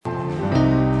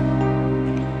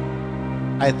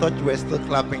I thought you were still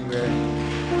clapping. We're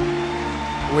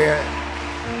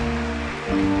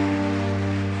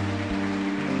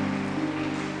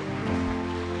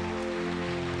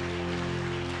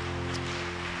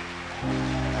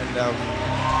and amen.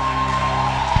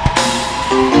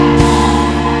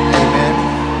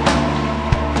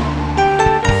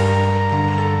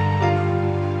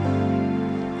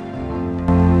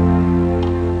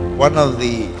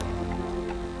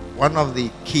 One of the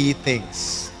key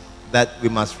things that we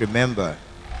must remember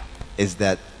is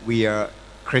that we are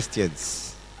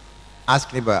Christians.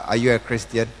 Ask neighbor, are you a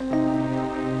Christian?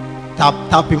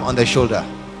 Tap him on the shoulder.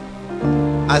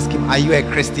 Ask him, are you a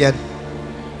Christian?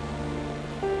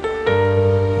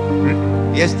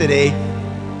 Yesterday,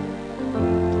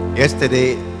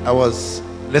 I was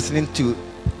listening to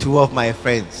two of my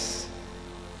friends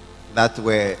that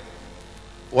were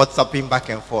WhatsApping back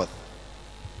and forth.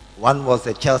 One was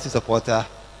a Chelsea supporter,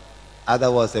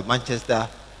 other was a Manchester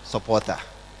supporter,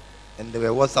 and they were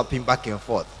WhatsApping back and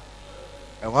forth.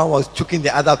 And one was choking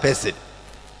the other person.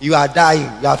 You are dying,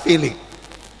 you are failing.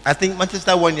 I think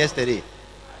Manchester won yesterday,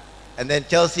 and then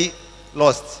Chelsea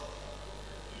lost.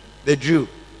 They drew.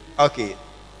 Okay,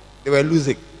 they were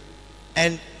losing,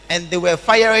 and they were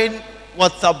firing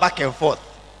WhatsApp back and forth.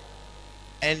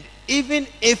 And even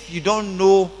if you don't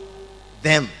know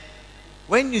them,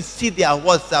 when you see their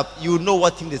WhatsApp, you know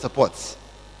what team they support.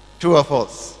 True or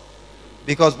false?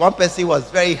 Because one person was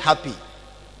very happy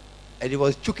and he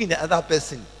was choking the other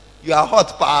person. You are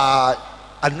hot, but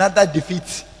another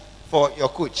defeat for your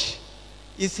coach.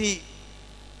 You see,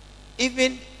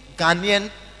 even Ghanaian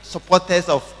supporters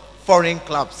of foreign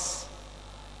clubs,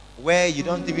 where you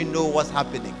don't even know what's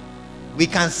happening, we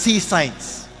can see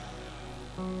signs.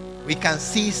 We can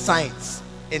see signs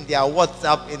in their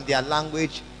WhatsApp, in their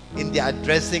language, in their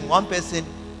dressing. One person,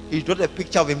 he drew a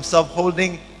picture of himself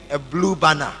holding a blue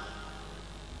banner.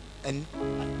 And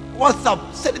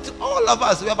WhatsApp sent it to all of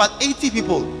us. We were about 80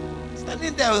 people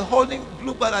standing there holding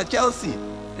blue banner Chelsea.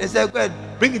 They said, go ahead,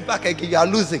 bring it back again, you are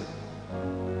losing.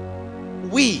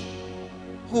 We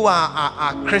who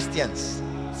are Christians,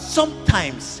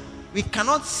 sometimes we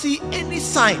cannot see any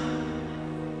sign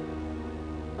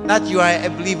that you are a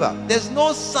believer. There's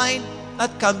no sign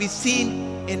that can be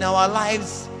seen in our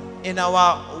lives, in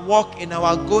our walk, in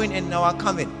our going, and in our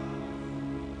coming.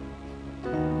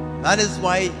 That is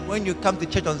why when you come to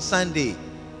church on Sunday,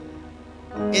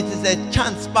 it is a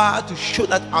chance to show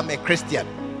that I'm a Christian.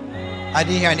 I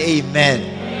didn't hear an amen.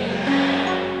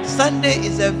 Sunday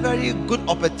is a very good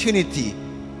opportunity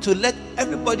to let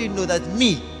everybody know that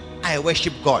me, I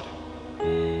worship God.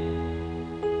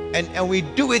 And we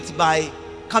do it by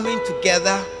coming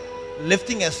together,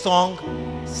 lifting a song,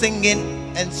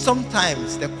 singing, and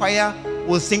sometimes the choir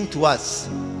will sing to us,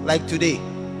 like today,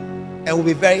 and we'll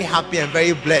be very happy and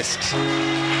very blessed.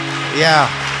 Yeah,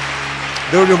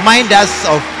 they'll remind us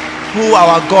of who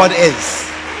our God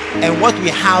is and what we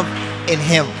have in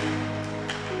Him.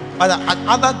 But at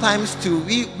other times too,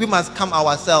 we must come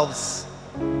ourselves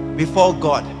before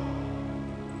God,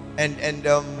 and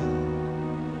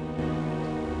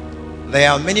there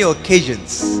are many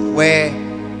occasions where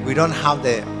we don't have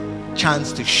the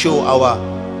chance to show our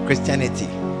Christianity,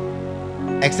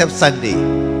 except Sunday.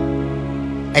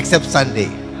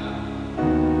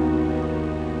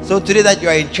 So today that you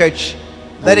are in church,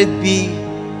 let it be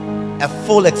a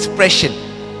full expression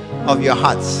of your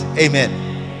hearts. Amen.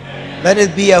 Let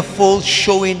it be a full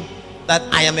showing that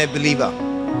I am a believer.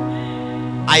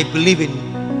 I believe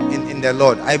in the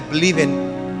Lord. I believe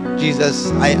in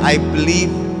Jesus. I believe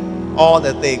all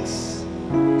the things.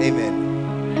 Amen.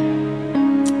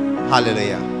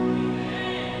 Hallelujah.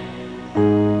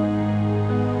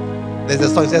 There's a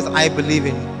song that says, I believe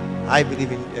in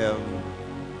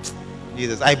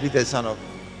Jesus. I believe the Son of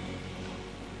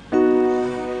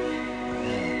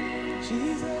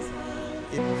Jesus.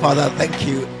 Father, thank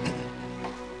you.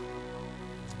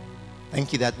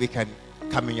 Thank you that we can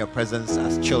come in your presence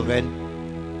as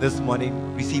children this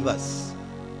morning. Receive us,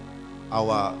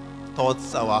 our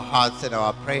thoughts, our hearts, and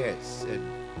our prayers. And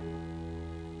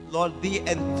Lord, be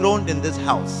enthroned in this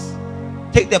house.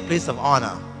 Take the place of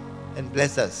honor and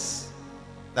bless us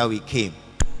that we came.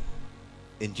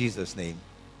 In Jesus' name,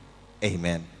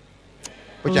 amen.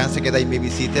 Put your hands together, you may be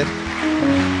seated.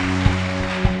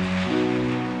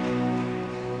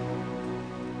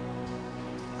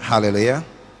 Hallelujah.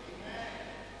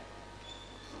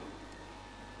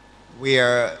 We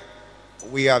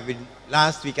have been,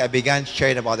 last week I began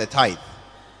sharing about the tithe.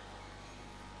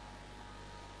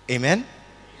 Amen.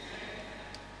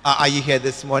 Are you here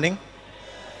this morning?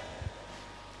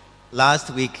 Last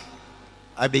week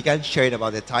I began sharing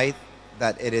about the tithe,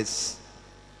 that it is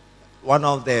one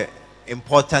of the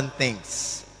important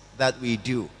things that we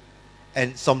do.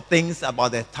 And some things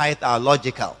about the tithe are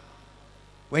logical.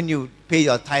 When you pay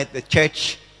your tithe, the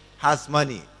church has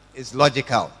money. It's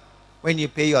logical. When you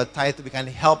pay your tithe, we can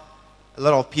help a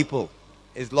lot of people.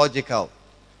 It's logical.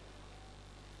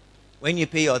 When you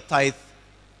pay your tithe,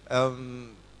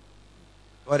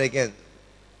 what again?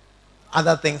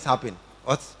 Other things happen.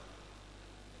 What?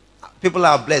 People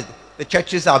are blessed. The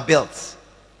churches are built.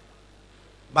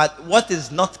 But what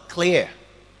is not clear,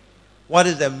 what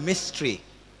is the mystery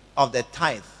of the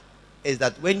tithe, is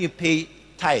that when you pay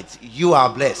tithes, you are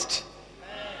blessed.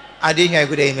 I didn't hear a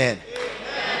good amen.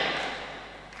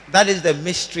 That is the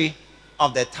mystery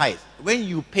of the tithe. When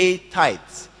you pay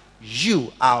tithes,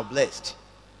 you are blessed.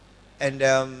 And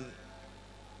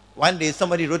one day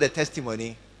somebody wrote a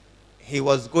testimony. He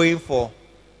was going for,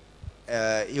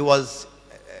 he was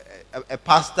a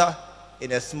pastor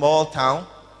in a small town,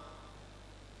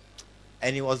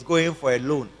 and he was going for a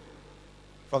loan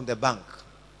from the bank.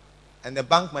 And the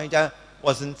bank manager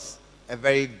wasn't a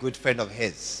very good friend of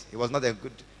his. He was not a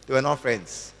good, they were not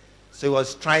friends. So he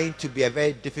was trying to be a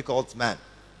very difficult man.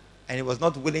 And he was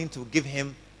not willing to give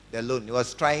him the loan. He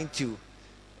was trying to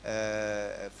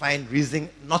find reason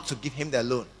not to give him the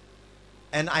loan.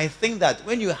 And I think that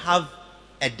when you have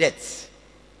a debt,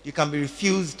 you can be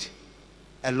refused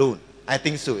a loan. I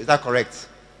think so. Is that correct?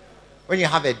 When you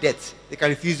have a debt, they can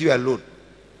refuse you a loan.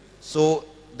 So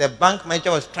the bank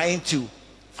manager was trying to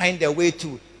find a way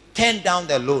to turn down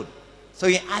the loan. So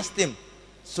he asked him,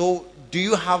 so do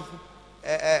you have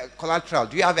collateral?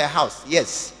 Do you have a house?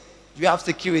 Yes. Do you have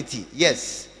security?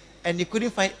 Yes. And he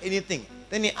couldn't find anything.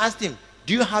 Then he asked him,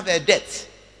 do you have a debt?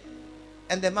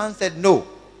 And the man said, no.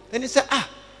 Then he said,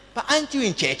 but aren't you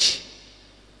in church?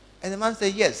 And the man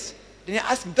said, yes. Then he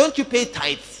asked him, don't you pay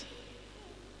tithes?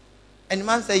 And the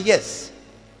man said, yes.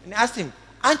 And he asked him,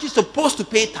 aren't you supposed to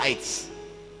pay tithes?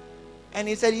 And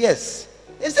he said, yes.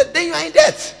 He said, then you are in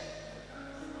debt.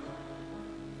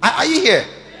 Are you here?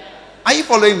 Are you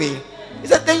following me? He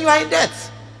said, then you are in debt.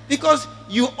 Because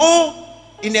you owe,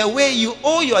 in a way, you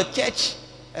owe your church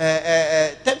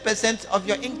 10% of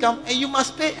your income, and you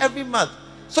must pay every month.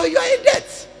 So you are in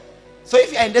debt. So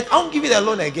if you are in debt, I won't give you the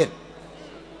loan again.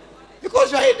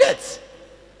 Because you are in debt.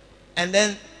 And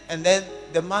then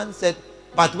the man said,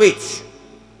 but wait.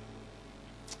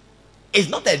 It's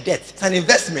not a debt, it's an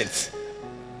investment.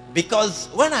 Because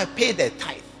when I pay the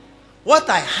tithe, what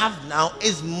I have now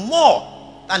is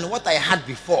more than what I had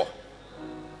before.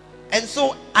 And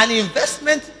so an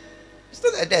investment is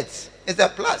not a debt, it's a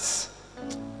plus.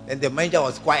 And the manager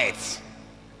was quiet.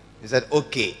 He said,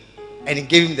 okay. And he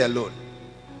gave him the loan.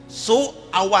 So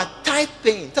our tithe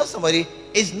paying, tell somebody,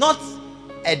 is not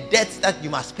a debt that you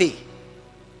must pay.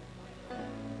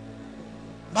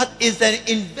 But it's an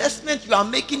investment you are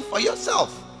making for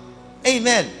yourself.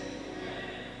 Amen.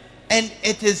 And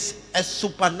it is a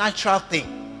supernatural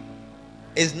thing.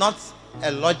 It's not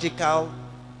a logical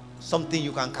something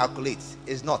you can calculate.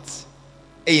 It's not.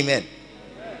 Amen.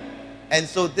 And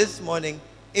so this morning,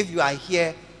 if you are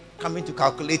here coming to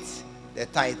calculate the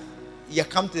tithe, you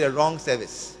come to the wrong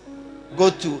service. Go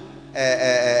to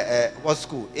what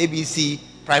school? ABC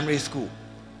Primary School,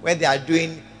 where they are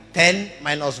doing 10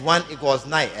 minus 1 equals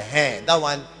 9. That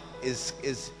one is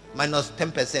minus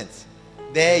 10%.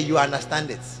 There you understand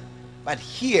it. But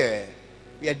here,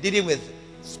 we are dealing with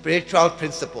spiritual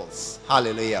principles.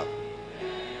 Hallelujah.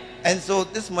 And so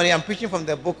this morning, I'm preaching from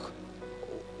the book,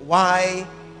 Why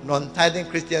Non-Tithing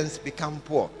Christians Become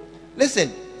Poor.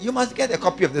 Listen, you must get a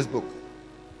copy of this book.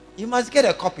 You must get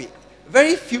a copy.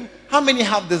 Very few. How many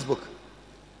have this book?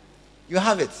 You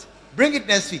have it. Bring it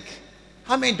next week.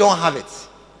 How many don't have it?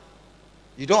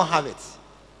 You don't have it,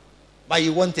 but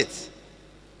you want it.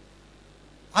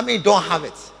 How many don't have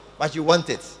it, but you want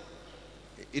it?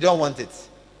 You don't want it.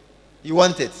 You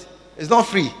want it. It's not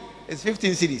free. It's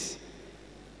 15 CDs.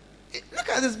 Look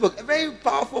at this book. A very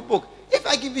powerful book. If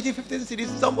I give you 15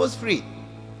 CDs, it's almost free.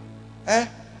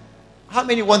 How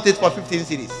many want it for 15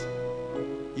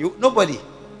 CDs? You? Nobody.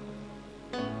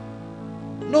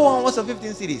 No one wants for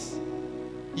 15 CDs.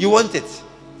 You want it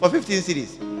for 15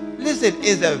 CDs. Listen,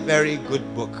 it's a very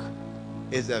good book.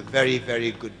 It's a very,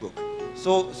 very good book.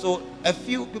 So a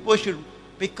few people should,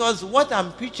 because what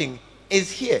I'm preaching is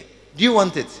here. Do you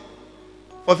want it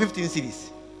for 15 CDs?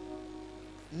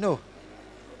 No.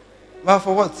 Well,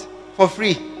 for what? For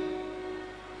free.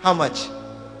 How much?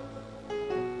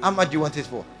 How much do you want it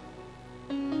for?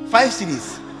 5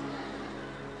 CDs.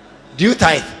 Do you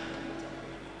tithe?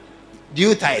 Do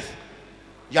you tithe?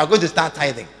 You are going to start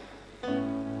tithing.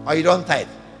 Or you don't tithe.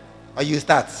 Or you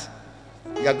start.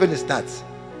 You are going to start.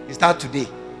 You start today.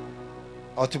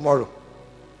 or tomorrow.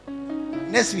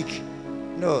 Next week.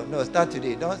 No, start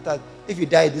today. Don't start. If you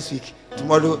die this week,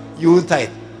 tomorrow you will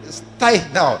tithe.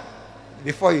 Tithe now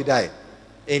before you die.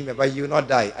 Amen. But you will not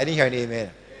die. I didn't hear an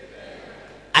amen.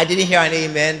 I didn't hear an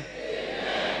amen.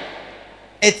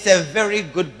 It's a very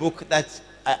good book that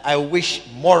I wish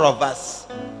more of us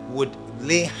would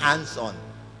lay hands on.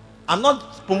 I'm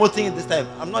not promoting it this time.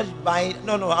 I'm not buying.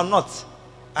 No, I'm not.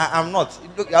 I'm not.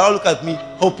 Look, y'all look at me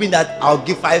hoping that I'll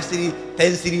give 5 cedi,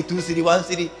 10 cedi, 2 cedi, 1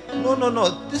 cedi. No.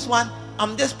 This one,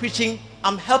 I'm just preaching.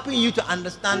 I'm helping you to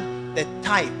understand the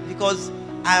tithe, because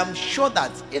I am sure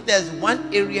that if there's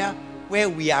one area where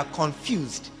we are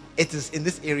confused, it is in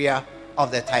this area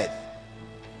of the tithe.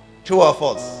 True or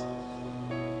false?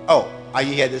 Oh, are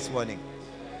you here this morning?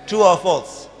 True or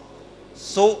false?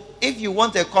 So if you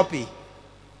want a copy,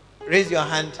 raise your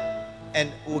hand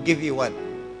and we'll give you one.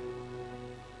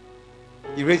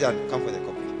 You raise your hand, come for the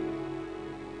copy.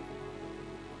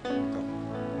 Come.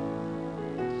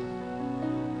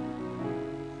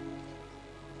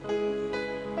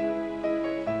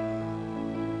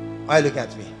 Why are you looking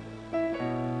at me?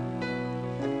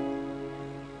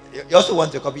 You also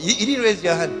want a copy. You didn't raise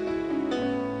your hand.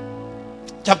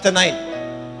 Chapter 9.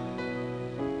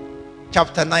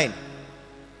 Chapter 9.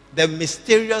 The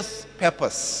mysterious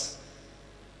purpose.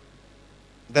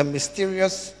 The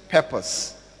mysterious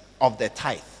purpose of the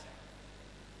tithe.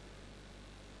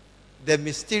 The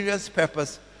mysterious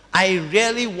purpose. I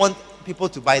really want people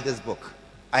to buy this book.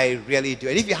 I really do.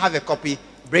 And if you have a copy,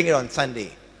 bring it on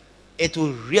Sunday. It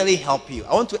will really help you.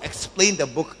 I want to explain the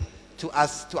book to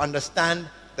us to understand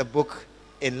the book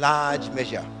in large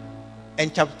measure.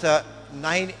 And chapter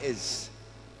 9 is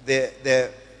the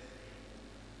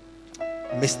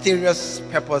mysterious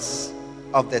purpose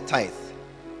of the tithe.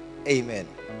 Amen.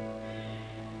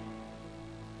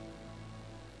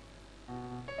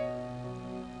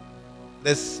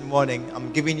 This morning,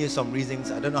 I'm giving you some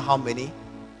reasons. I don't know how many.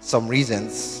 Some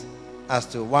reasons as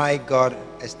to why God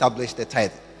established the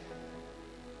tithe.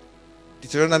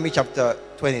 Deuteronomy chapter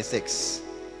 26.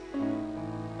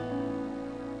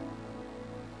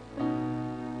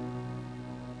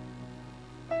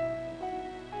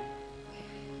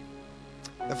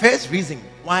 The first reason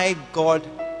why God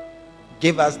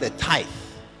gave us the tithe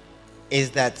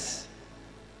is that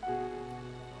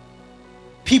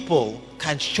people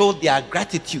can show their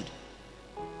gratitude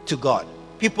to God.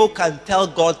 People can tell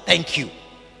God thank you.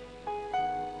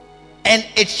 And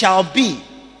it shall be,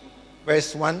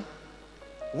 verse 1,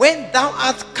 when thou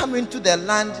art come into the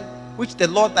land which the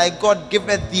Lord thy God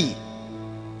giveth thee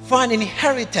for an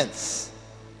inheritance,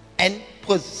 and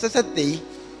possesseth thee,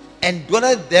 and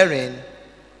dwelleth therein,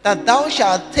 that thou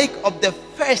shalt take of the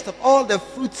first of all the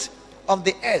fruits of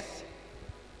the earth.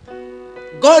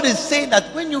 God is saying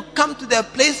that when you come to the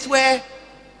place where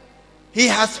He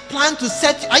has planned to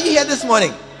set you. Are you here this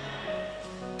morning?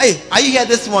 Hey, are you here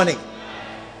this morning?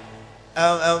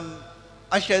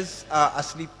 Ushers are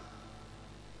asleep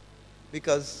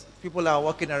because people are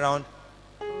walking around.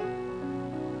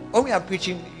 When we are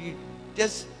preaching, you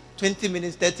just 20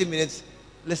 minutes, 30 minutes,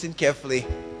 listen carefully.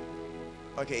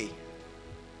 Okay.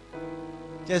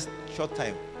 Just short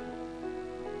time.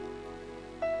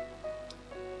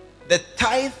 The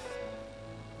tithe,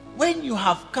 when you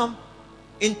have come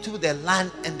into the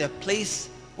land and the place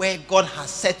where God has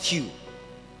set you.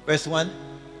 Verse 1.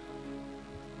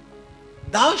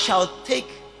 Thou shalt take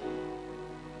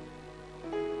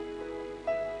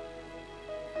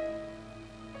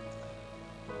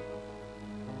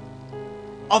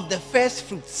of the first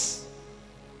fruits.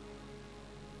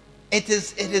 It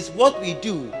is what we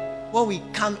do when we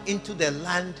come into the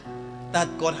land that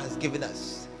God has given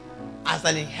us as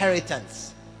an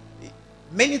inheritance.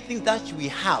 Many things that we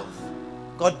have,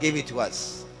 God gave it to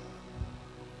us.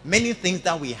 Many things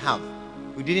that we have,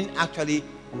 we didn't actually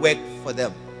work for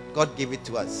them. God gave it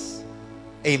to us.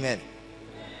 Amen.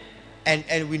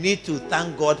 And we need to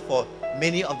thank God for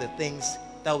many of the things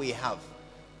that we have.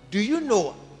 Do you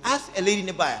know, ask a lady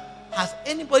nearby, has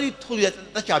anybody told you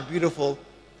that you are beautiful?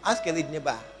 Ask a lady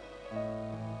nearby.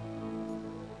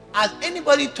 Has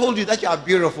anybody told you that you are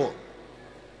beautiful?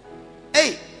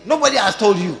 Hey, nobody has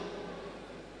told you.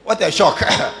 What a shock.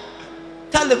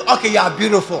 Tell them, okay, you are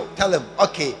beautiful. Tell them,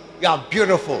 okay, you are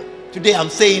beautiful. Today I'm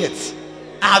saying it.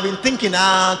 I have been thinking,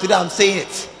 today I'm saying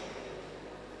it.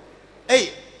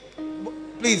 Hey,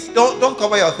 please don't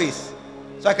cover your face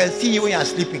so I can see you when you are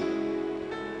sleeping.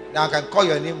 Now I can call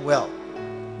your name well.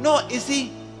 No, you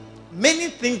see, many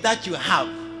things that you have,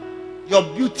 your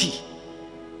beauty,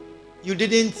 you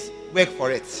didn't work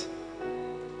for it.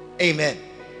 Amen.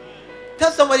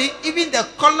 Tell somebody, even the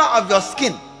color of your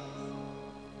skin,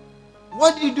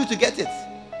 what did you do to get it?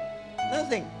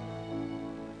 Nothing.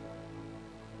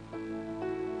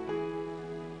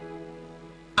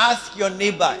 Ask your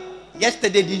neighbor,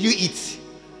 yesterday did you eat?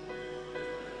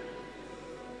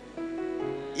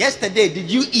 Yesterday did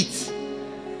you eat?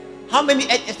 How many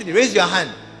ate yesterday? Raise your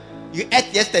hand. You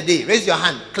ate yesterday. Raise your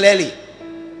hand clearly.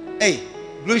 Hey,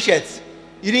 blue shirts.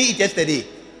 You didn't eat yesterday.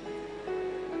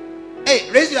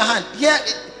 Hey, raise your hand. Here,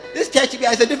 this church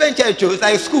is a different church. It's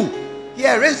like school.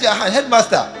 Here, raise your hand.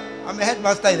 Headmaster. I'm a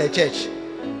headmaster in the church.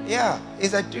 Yeah,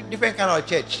 it's a different kind of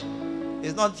church.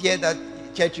 It's not here that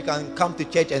church you can come to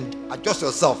church and adjust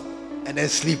yourself and then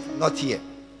sleep. Not here.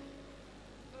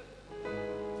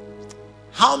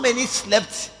 How many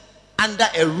slept under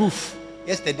a roof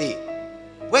yesterday?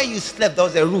 Where you slept, there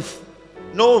was a roof.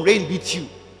 No rain beat you.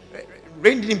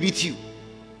 Rain didn't beat you.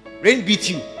 Rain beat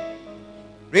you.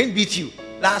 Rain beat you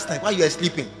last night while you were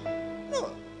sleeping.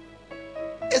 No.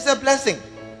 It's a blessing.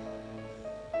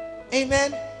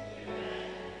 Amen.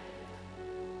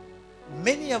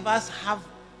 Many of us have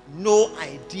no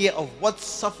idea of what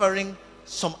suffering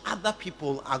some other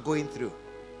people are going through.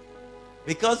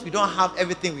 Because we don't have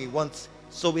everything we want,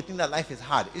 so we think that life is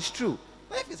hard. It's true.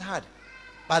 Life is hard.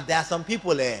 But there are some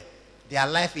people their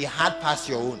life is hard past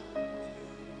your own.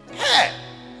 Hey!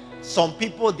 Some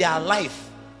people, their life.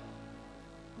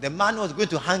 The man was going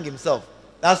to hang himself.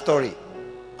 That story.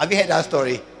 Have you heard that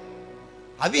story?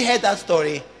 Have you heard that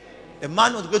story? The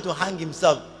man was going to hang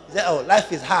himself. He said, oh,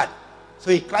 life is hard. So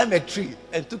he climbed a tree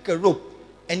and took a rope.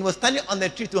 And he was standing on the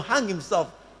tree to hang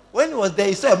himself. When he was there,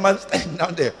 he saw a man standing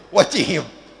down there watching him.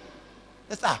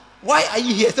 He said, why are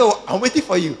you here? So I'm waiting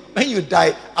for you. When you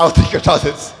die, I'll take your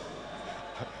trousers.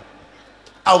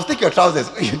 I'll take your trousers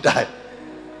when you die.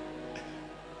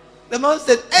 The man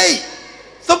said, hey,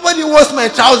 somebody wants my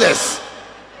trousers.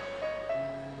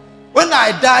 When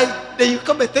I die, then you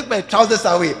come and take my trousers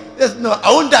away. He says, no,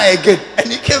 I won't die again.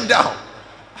 And he came down.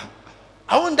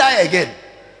 I won't die again.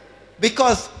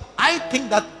 Because I think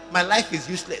that my life is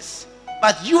useless.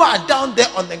 But you are down there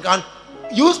on the ground.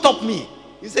 You stop me.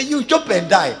 You say, you jump and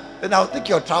die. Then I'll take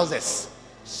your trousers.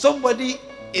 Somebody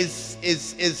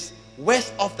is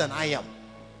worse off than I am.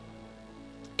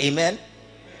 Amen.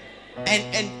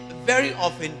 And very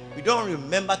often we don't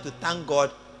remember to thank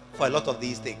God for a lot of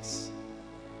these things.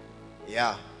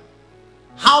 Yeah.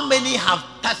 How many have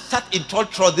sat in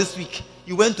trotro this week?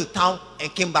 You went to town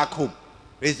and came back home.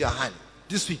 Raise your hand.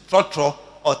 This week, trotro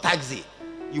or taxi.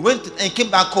 You went and came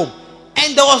back home.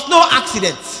 And there was no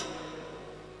accident.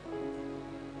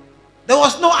 There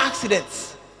was no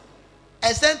accident.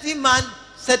 A certain man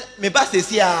said, me ba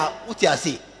sesia,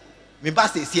 utiasi. Me ba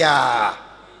sesia,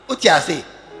 utiasi.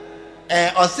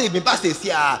 Or say, me ba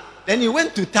sesia. Then he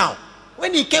went to town.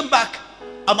 When he came back,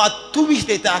 about 2 weeks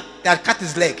later, they had cut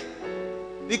his leg.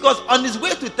 Because on his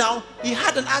way to town, he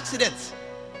had an accident.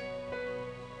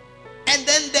 And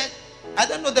then I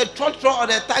don't know, the trotro or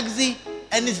the taxi,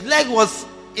 and his leg was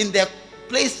in the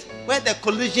place where the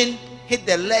collision hit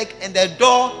the leg, and the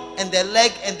door and the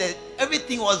leg and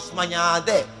everything was manya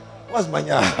there. What's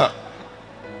manya?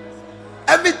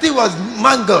 Everything was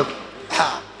mangled.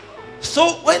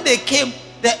 So when they came,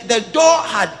 the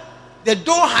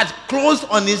door had closed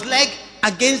on his leg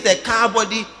against the car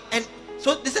body, and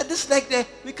so they said, this leg there,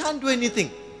 we can't do anything.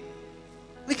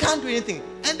 We can't do anything.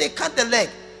 And they cut the leg.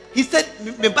 He said,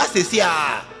 me ba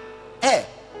sesia. Hey,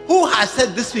 who has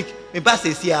said this week, me ba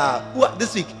sesia? Who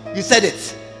this week? You said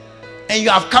it. And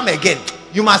you have come again.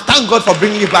 You must thank God for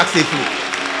bringing you back safely.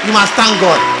 You must thank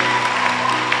God.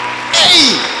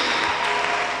 Hey!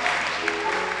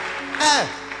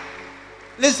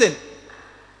 Listen.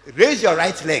 Raise your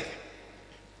right leg.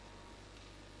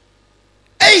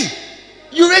 Hey!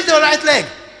 You raise your right leg.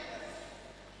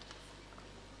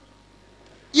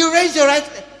 You raise your right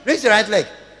leg. Raise your right leg.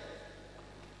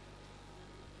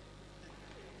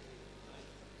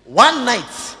 One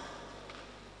night,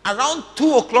 around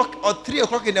 2 o'clock or 3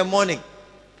 o'clock in the morning,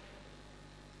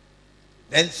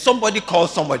 then somebody called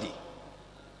somebody.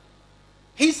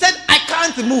 He said, I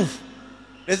can't move.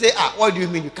 They say, what do you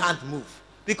mean you can't move?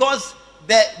 Because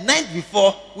the night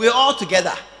before, we were all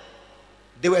together.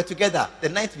 They were together the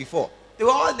night before. They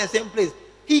were all in the same place.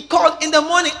 He called in the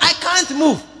morning, I can't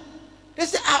move. They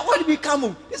said, what do we can't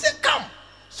move? They said, come.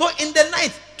 So in the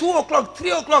night, 2 o'clock,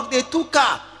 3 o'clock, they took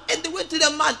car. And they went to the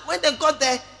man. When they got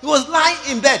there, he was lying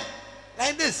in bed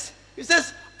like this. He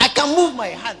says, I can move my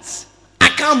hands. I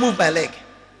can't move my leg.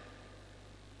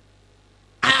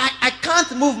 I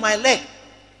can't move my leg.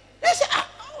 They said,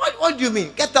 what do you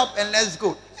mean? Get up and let's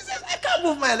go. He says, I can't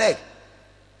move my leg.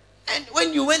 And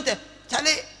when you went there, Charlie,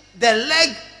 the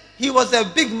leg, he was a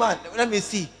big man. Let me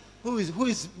see. Who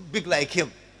is big like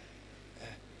him?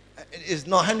 It's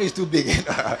not, Henry is too big.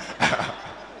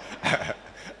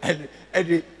 and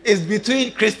it's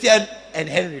between Christian and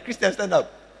Henry. Christian, stand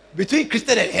up. Between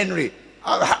Christian and Henry,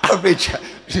 average,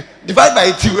 divide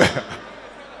by 2.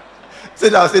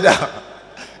 Sit down, sit down.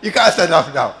 You can't stand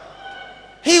up now.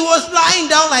 He was lying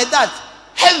down like that,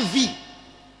 heavy.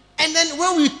 And then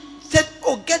when we said,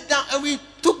 oh, get down, and we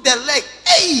took the leg,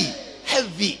 hey,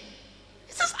 heavy.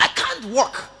 He says, I can't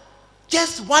walk.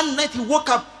 Just one night he woke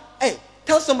up. Hey,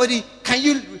 tell somebody,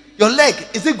 your leg,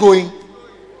 is it going?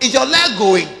 Is your leg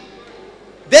going?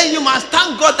 Then you must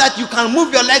thank God that you can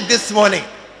move your leg this morning.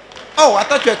 Oh, I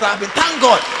thought you were clapping. Thank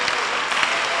God.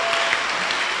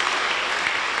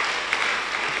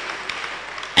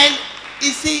 And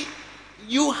you see,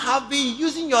 you have been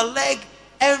using your leg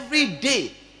every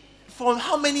day for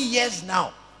how many years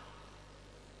now?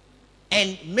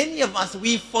 And many of us,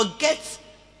 we forget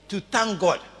to thank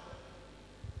God.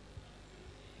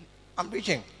 I'm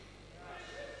preaching.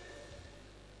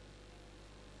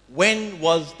 When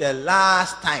was the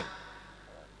last time?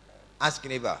 Ask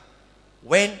your neighbor.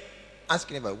 When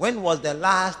was the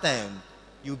last time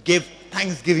you gave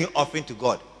thanksgiving offering to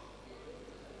God?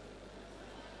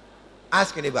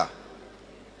 Ask your neighbor.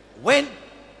 When?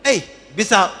 Hey,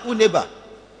 Bisa, who neighbor?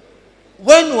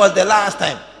 When was the last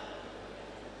time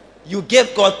you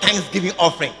gave God thanksgiving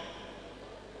offering?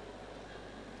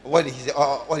 What did he say?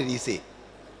 What did he say?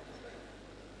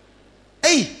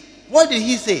 Hey, what did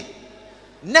he say?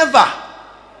 Never.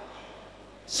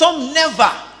 Some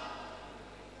never.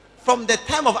 From the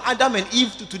time of Adam and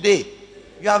Eve to today,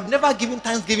 you have never given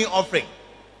thanksgiving offering.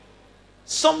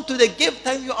 Some today gave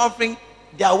thanksgiving offering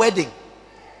their wedding.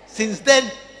 Since then,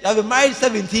 you have been married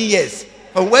 17 years.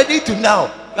 From wedding to now,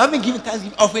 you haven't given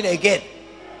thanksgiving offering again.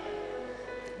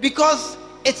 Because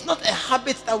it's not a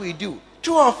habit that we do.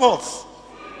 True or false?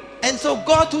 And so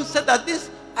God who said that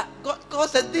God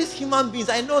said these human beings,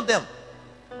 I know them.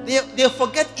 They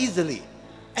forget easily.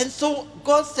 And so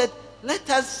God said, let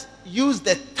us use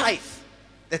the tithe.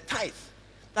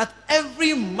 That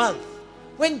every month,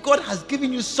 when God has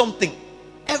given you something,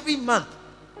 every month,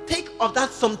 take of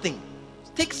that something.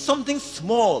 Take something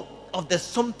small of the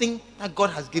something that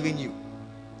God has given you.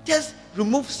 Just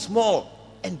remove small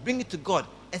and bring it to God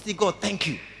and say, God, thank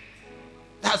you.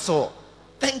 That's all.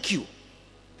 Thank you.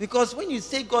 Because when you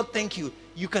say, God, thank you,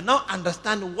 you can now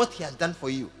understand what he has done for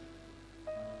you.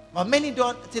 But many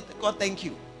don't say, God, thank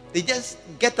you. They just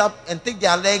get up and take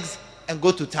their legs and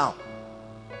go to town.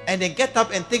 And then get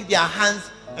up and take their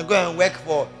hands and go and work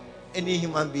for any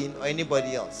human being or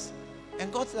anybody else.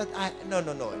 And God said,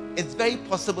 no. It's very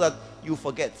possible that you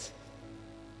forget.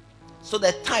 So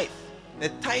the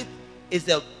tithe is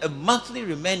a monthly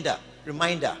reminder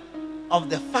of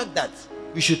the fact that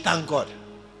we should thank God.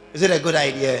 Is it a good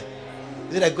idea?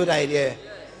 Is it a good idea?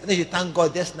 And then you thank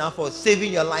God just now for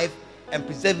saving your life and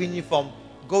preserving you from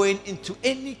going into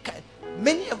any kind.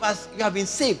 Many of us, you have been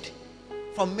saved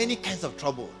from many kinds of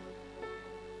trouble.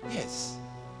 Yes.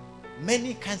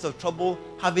 Many kinds of trouble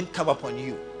haven't come upon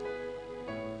you.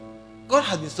 God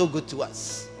has been so good to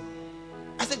us.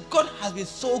 I said, God has been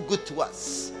so good to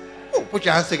us. Oh, put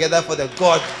your hands together for the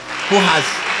God who has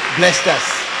blessed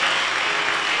us.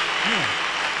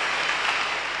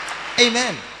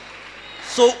 Amen.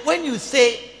 So when you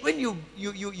say, when you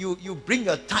bring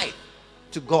your tithe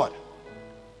to God,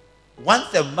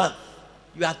 once a month,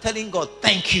 you are telling God,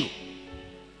 thank you.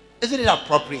 Isn't it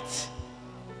appropriate?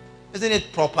 Isn't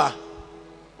it proper?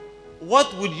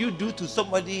 What would you do to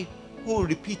somebody who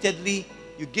repeatedly,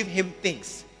 you give him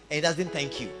things and he doesn't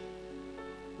thank you?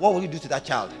 What would you do to that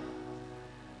child?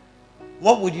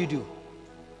 What would you do?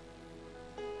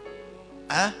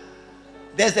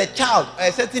 There's a child,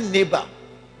 a certain neighbor.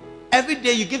 Every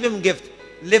day you give him gift,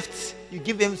 lifts, you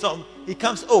give him some. He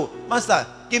comes, oh, master,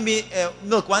 give me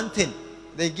milk, one tin.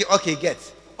 They give, okay, get.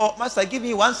 Oh, master, give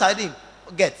me one sardine,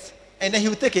 get. And then he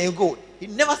will take it and go. He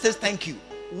never says thank you.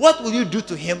 What will you do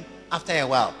to him after a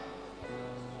while?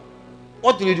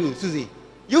 What will you do, Susie?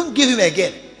 You give him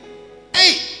again.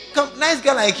 Hey, come, nice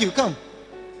girl like you, come.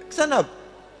 Stand up.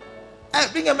 Hey,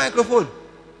 bring a microphone.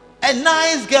 A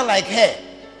nice girl like her.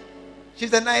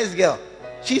 She's a nice girl.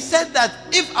 She said that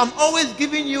if I'm always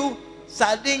giving you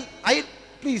sardine,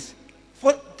 please,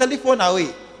 telephone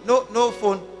away. No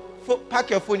phone. Pack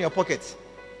your phone in your pocket.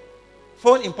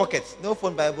 Phone in pocket. No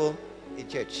phone Bible in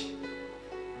church.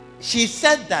 She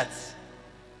said that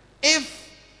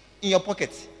if in your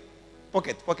pocket, phone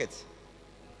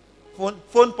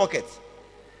pocket.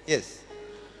 Yes.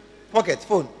 Pocket,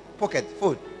 phone.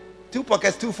 2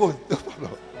 pockets, 2 phones. No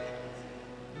problem.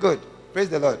 Good. Praise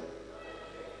the Lord.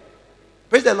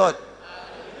 Praise the Lord.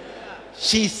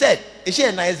 She said, is she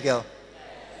a nice girl?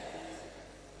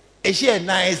 Is she a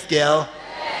nice girl?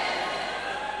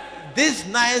 This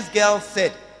nice girl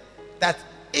said that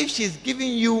if she's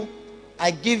giving you,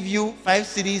 I give you 5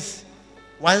 cedis,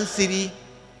 1 cedi,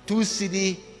 2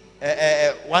 cedi,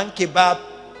 1 kebab,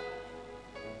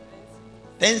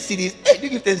 10 cedis. Hey, do you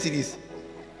give 10 cedis?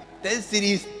 10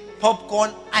 cedis,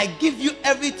 popcorn. I give you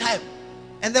every time.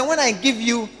 And then when I give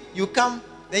you, you come,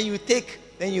 then you take,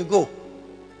 then you go.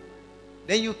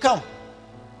 Then you come,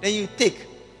 then you take,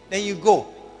 then you go.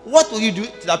 What will you do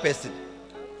to that person?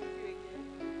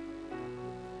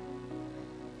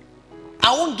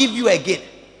 I won't give you again.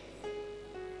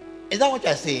 Is that what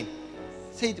you're saying?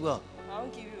 Say it well. I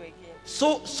won't give you again.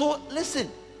 So listen.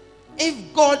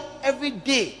 If God every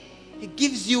day He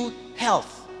gives you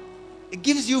health, He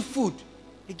gives you food,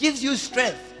 He gives you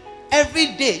strength. Every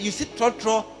day you sit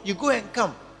trotro, you go and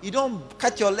come. You don't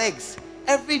cut your legs.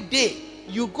 Every day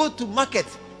you go to market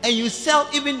and you sell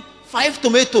even 5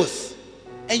 tomatoes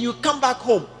and you come back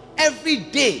home. Every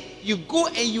day you go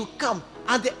and you come.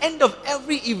 At the end of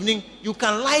every evening, you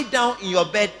can lie down in your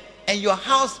bed and your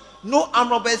house, no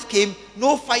armed robbers came,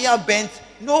 no fire burnt,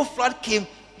 no flood came.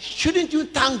 Shouldn't you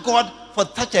thank God for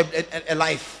such a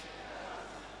life?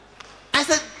 I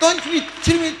said,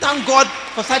 shouldn't we thank God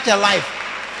for such a life?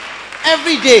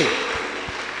 Every day.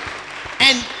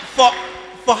 And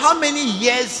for how many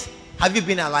years have you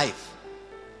been alive?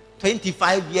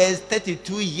 25 years,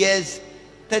 32 years,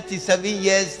 37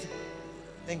 years.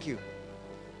 Thank you.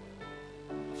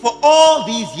 For all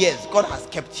these years, God has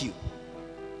kept you.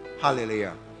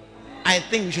 Hallelujah. I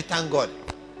think we should thank God.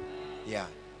 Yeah.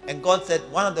 And God said,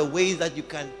 one of the ways that you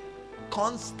can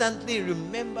constantly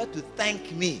remember to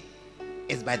thank me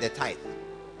is by the tithe.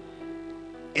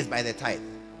 Is by the tithe.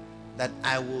 That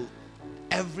I will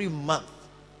every month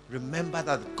remember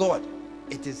that God,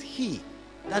 it is He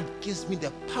that gives me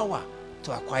the power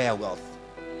to acquire wealth.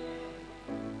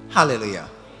 Hallelujah.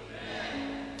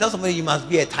 Tell somebody you must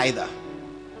be a tither.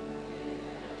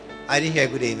 I didn't hear a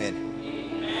good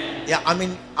amen. Yeah, I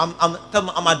mean,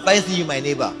 I'm advising you, my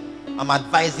neighbor. I'm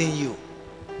advising you.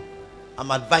 I'm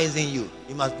advising you.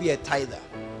 You must be a tither.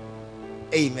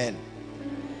 Amen.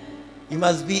 You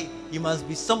must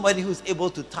be somebody who's able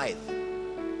to tithe.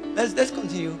 Let's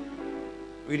continue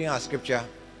reading our scripture.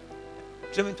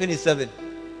 Deuteronomy 27.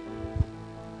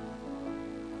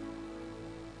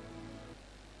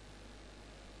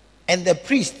 And the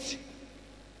priest,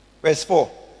 verse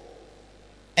 4.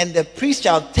 And the priest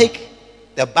shall take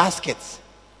the baskets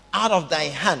out of thy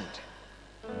hand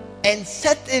and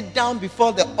set it down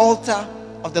before the altar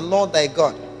of the Lord thy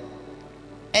God.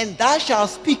 And thou shalt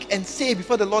speak and say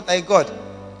before the Lord thy God,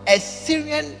 a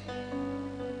Syrian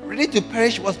ready to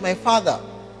perish was my father,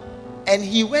 and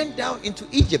he went down into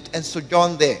Egypt and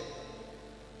sojourned there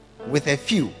with a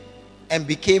few, and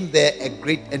became there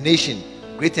a nation,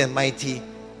 great and mighty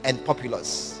and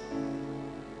populous.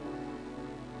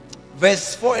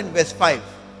 Verse 4 and verse 5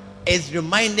 is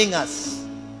reminding us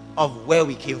of where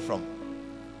we came from.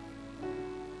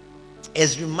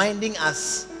 Is reminding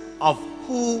us of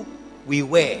who we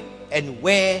were and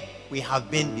where we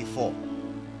have been before.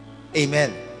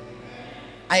 Amen.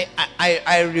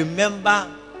 I remember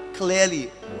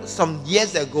clearly some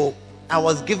years ago I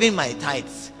was giving my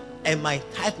tithes, and my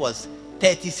tithe was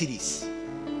 30 cedis.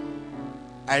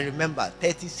 I remember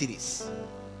 30 cedis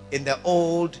in the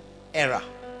old era.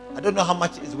 I don't know how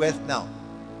much it's worth now.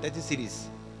 30 cedis.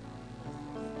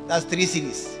 That's 3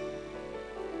 cedis.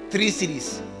 3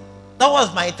 cedis. That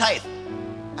was my tithe.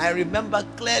 I remember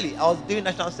clearly. I was doing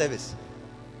national service.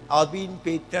 I was being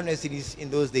paid 300 cedis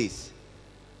in those days.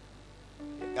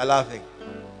 You're laughing.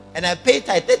 And I paid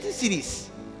tithe 30 cedis.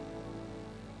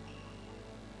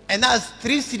 And that's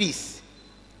 3 cedis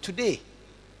today.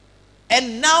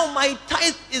 And now my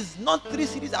tithe is not 3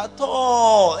 cedis at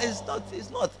all. It's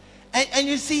not. And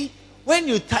you see, when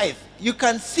you tithe, you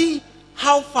can see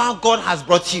how far God has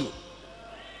brought you.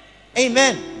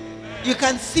 Amen. You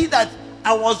can see that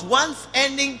I was once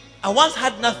earning, I once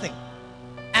had nothing.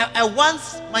 I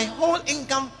once, my whole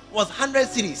income was 100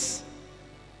 cedis.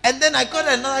 And then I got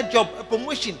another job, a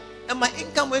promotion, and my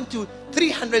income went to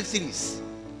 300 cedis.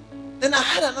 Then I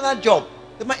had another job,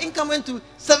 and my income went to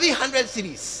 700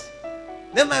 cedis.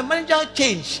 Then my manager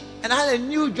changed, and I had a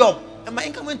new job, and my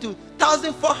income went to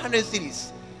 1,400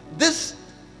 cedis. This,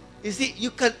 you see,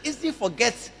 you can easily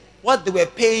forget what they were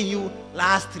paying you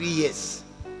last 3 years.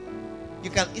 You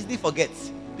can easily forget,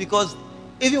 because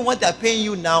even what they're paying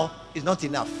you now is not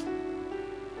enough.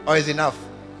 Or is enough?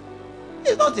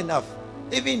 It's not enough.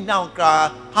 Even now,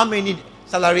 how many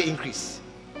salary increase?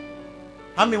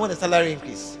 How many want a salary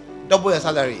increase? Double your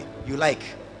salary. You like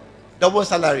double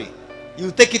salary.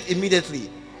 You take it immediately.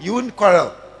 You wouldn't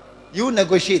quarrel. You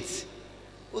negotiate.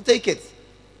 We'll take it.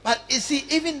 But you see,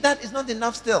 even that is not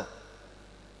enough still.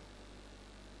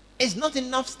 It's not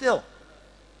enough still.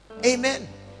 Amen.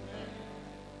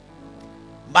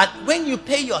 But when you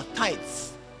pay your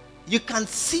tithes, you can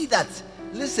see that,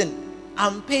 listen,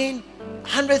 I'm paying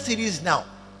 100 cedis now.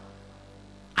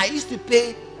 I used to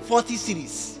pay 40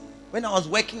 cedis when I was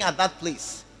working at that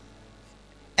place.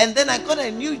 And then I got a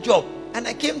new job and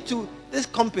I came to this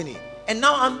company. And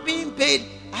now I'm being paid,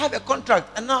 I have a contract,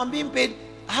 and now I'm being paid,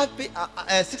 I have paid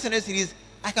 600 cedis.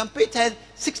 I can pay tithe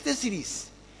 60 cedis.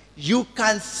 You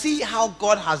can see how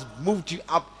God has moved you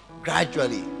up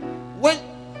gradually.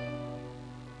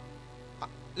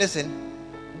 Listen,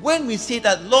 when we say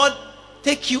that, Lord,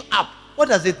 take you up, what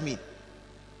does it mean?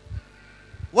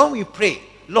 When we pray,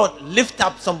 Lord, lift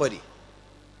up somebody.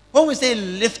 When we say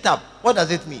lift up, what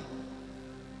does it mean?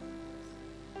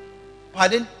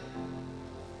 Pardon?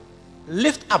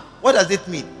 Lift up, what does it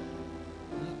mean?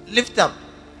 Lift up.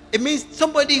 It means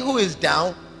somebody who is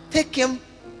down, take him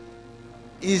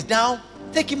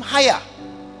higher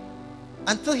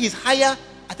until he's higher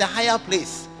at a higher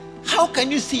place. How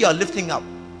can you see you're lifting up?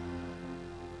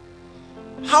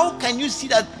 How can you see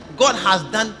that God has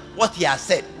done what he has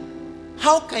said?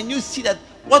 How can you see that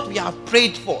what we have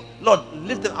prayed for, Lord,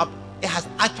 lift them up, it has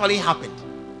actually happened?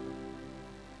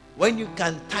 When you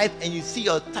can type and you see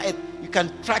your type, you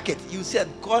can track it. You see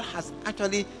that God has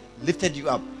actually lifted you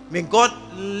up. May God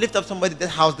lift up somebody in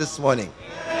this house this morning.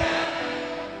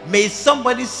 May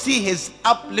somebody see his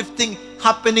uplifting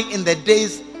happening in the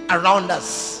days around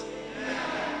us.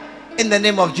 In the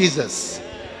name of Jesus.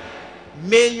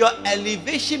 May your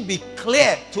elevation be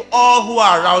clear to all who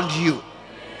are around you.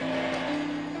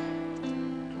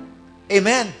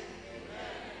 Amen.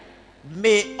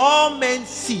 May all men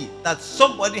see that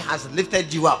somebody has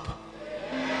lifted you up.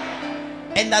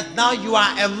 And that now you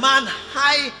are a man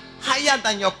higher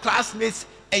than your classmates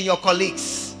and your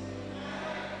colleagues.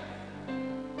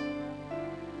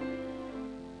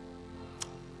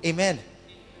 Amen.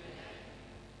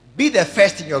 Be the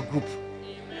first in your group.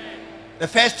 The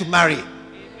first to marry.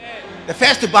 The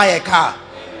first to buy a car.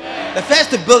 The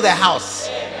first to build a house.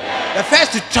 The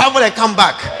first to travel and come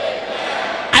back.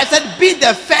 I said, be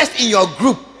the first in your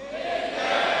group.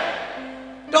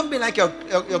 Don't be like your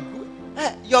group.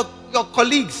 Your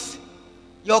colleagues.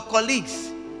 Your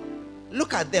colleagues.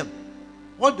 Look at them.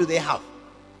 What do they have?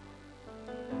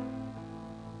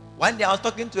 One day I was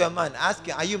talking to a man,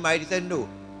 asking, are you married? He said, no.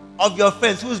 Of your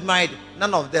friends, who's married?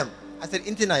 None of them. I said,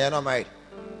 Intina, you're not married.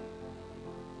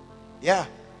 Yeah.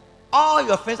 All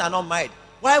your friends are not married.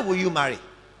 Why will you marry?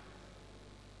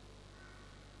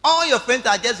 All your friends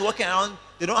are just walking around.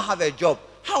 They don't have a job.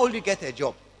 How will you get a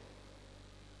job?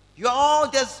 You're all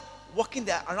just walking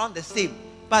there around the same.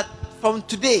 But from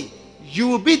today, you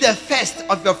will be the first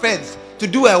of your friends to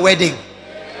do a wedding.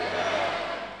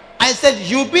 I said,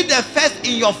 you'll be the first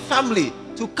in your family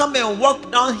to come and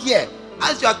walk down here.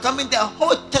 As you are coming, the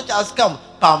whole church has come.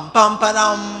 Pam, pam,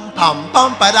 padam, pam,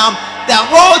 pam, padam. The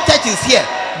whole church is here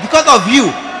because of you.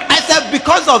 I said,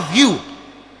 because of you.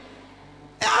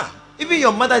 Yeah. Even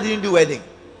your mother didn't do wedding.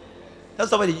 Tell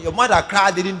somebody, your mother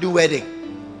cried, didn't do wedding.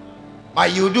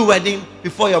 But you do wedding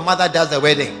before your mother does the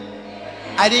wedding.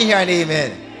 I didn't hear an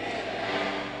amen.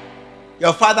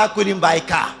 Your father couldn't buy a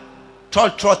car.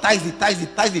 Taxi, your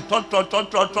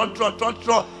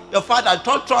father,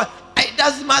 it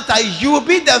doesn't matter. You will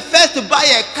be the first to buy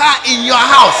a car in your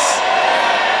house.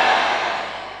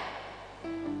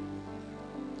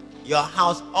 Your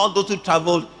house, all those who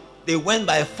traveled, they went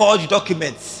by forged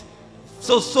documents.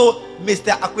 So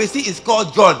Mr. Akwesi is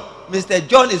called John. Mr.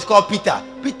 John is called Peter.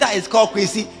 Peter is called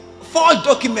Kwesi. Forged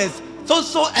documents.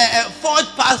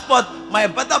 Forged passport. My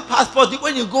brother passport.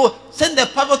 When you go, send the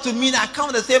passport to me and I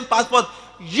count the same passport.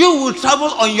 You will travel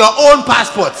on your own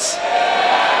passports.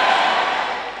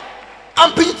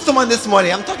 I'm preaching to someone this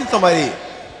morning. I'm talking to somebody.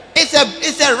 It's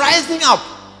a rising up.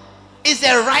 It's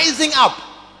a rising up.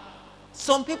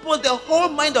 Some people, the whole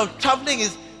mind of traveling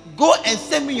is go and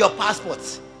send me your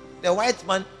passports. The white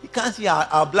man, he can't see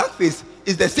our black face.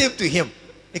 It's the same to him.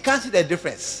 He can't see the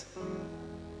difference.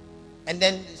 And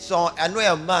then, so I know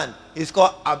a man, he's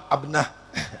called Abna.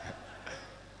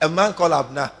 A man called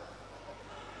Abna.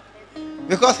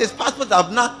 Because his passport is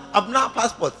Abna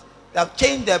passport. They have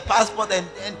changed their passport and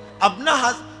Abna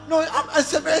has, no,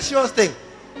 it's a very serious thing.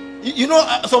 You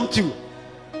know some too.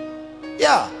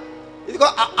 Yeah. It's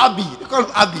called Abi. They call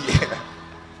him Abi.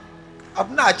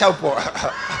 Abna Chaupo.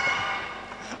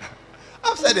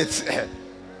 I've said it.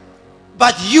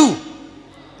 But you,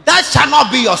 that shall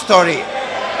not be your story.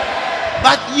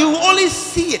 But you only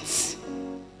see it.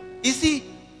 You see,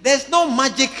 there's no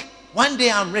magic one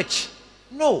day I'm rich.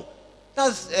 No,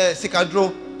 that's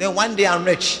Sikadro. Then one day I'm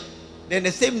rich. Then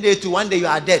the same day to one day you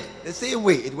are dead. The same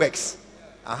way it works.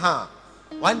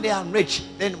 One day I'm rich.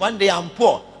 Then one day I'm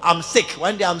poor. I'm sick.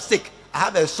 One day I'm sick. I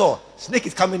have a sore. Snake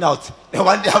is coming out. Then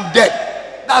one day I'm dead.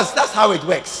 That's how it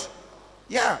works.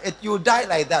 Yeah, you die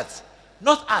like that.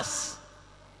 Not us.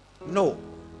 No.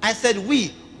 I said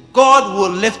we. God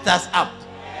will lift us up.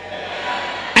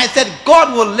 I said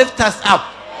God will lift us up.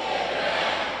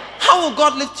 How will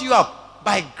God lift you up?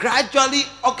 By gradually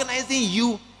organizing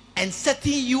you and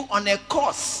setting you on a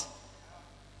course.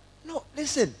 No,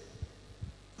 listen.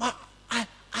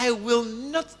 I will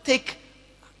not take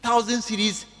 1,000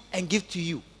 cedis and give to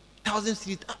you. 1,000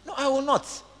 cedis. No, I will not.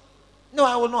 No,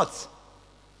 I will not.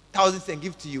 Thousands and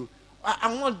give to you. I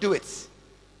will not do it.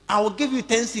 I will give you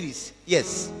 10 cedis.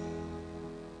 Yes.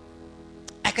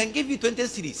 I can give you 20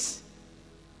 cedis.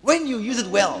 When you use it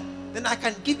well, then I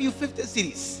can give you 50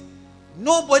 cedis.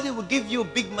 Nobody will give you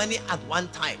big money at one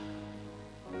time.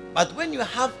 But when you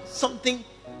have something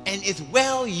and it's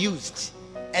well used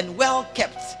and well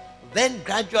kept, then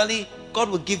gradually God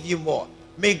will give you more.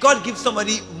 May God give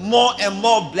somebody more and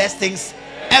more blessings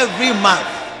every month.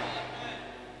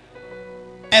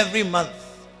 Every month.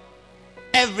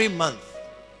 Every month.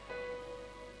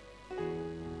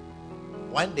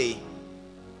 One day,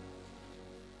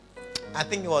 I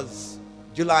think it was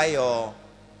July or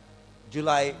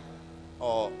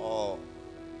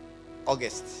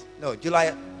August. No,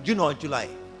 June or July.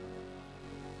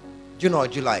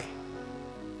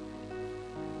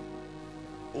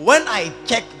 When I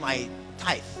checked my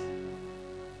tithe,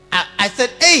 I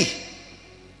said, hey,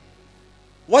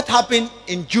 what happened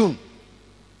in June?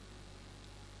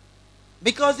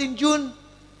 Because in June,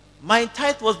 my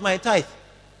tithe was my tithe.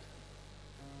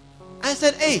 I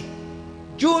said, hey,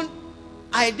 June,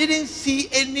 I didn't see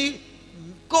any,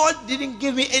 God didn't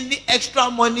give me any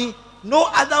extra money. No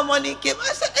other money came.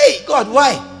 I said, hey, God,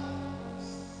 why?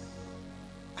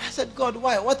 I said, God,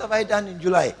 why? What have I done in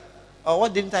July? Or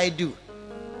what didn't I do?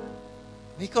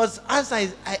 Because as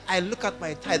I look at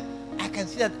my tithe, I can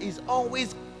see that He's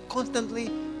always constantly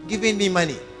giving me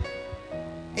money.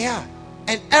 Yeah.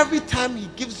 And every time He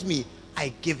gives me,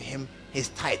 I give Him His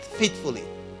tithe faithfully.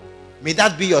 May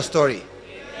that be your story.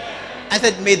 I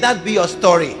said, may that be your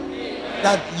story.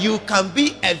 That you can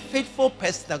be a faithful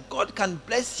person, that God can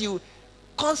bless you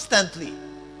constantly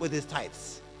with His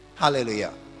tithes.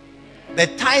 Hallelujah. The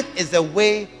tithe is a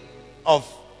way of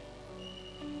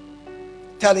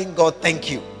telling God thank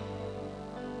you.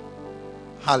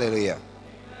 Hallelujah.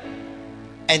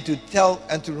 And to tell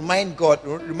and to remind God,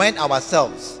 remind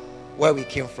ourselves where we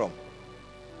came from.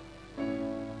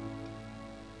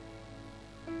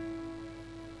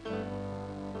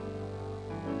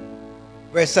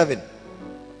 Verse 7.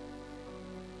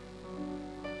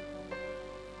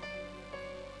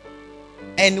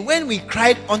 And when we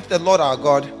cried unto the Lord our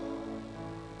God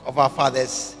of our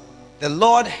fathers, the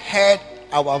Lord heard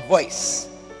our voice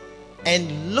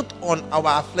and looked on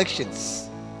our afflictions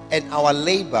and our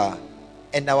labor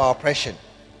and our oppression.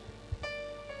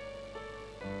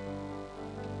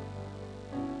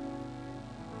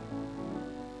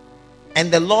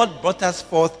 And the Lord brought us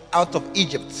forth out of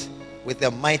Egypt with a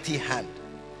mighty hand.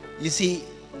 You see,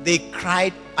 they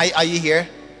cried. Are you here?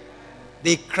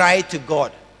 They cried to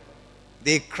God.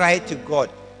 They cried to God.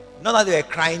 Not that they were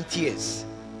crying tears,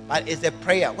 but it's a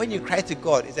prayer. When you cry to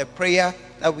God, it's a prayer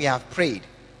that we have prayed.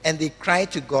 And they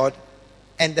cried to God,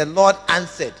 and the Lord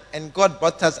answered, and God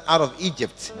brought us out of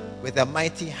Egypt with a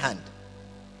mighty hand.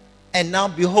 And now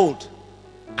behold,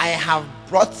 I have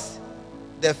brought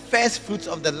the first fruits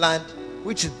of the land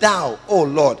which thou, O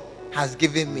Lord, hast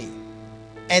given me.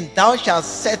 And thou shalt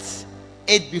set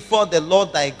it before the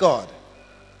Lord thy God,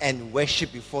 and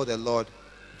worship before the Lord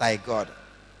thy God.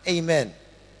 Amen.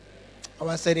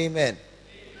 I said amen.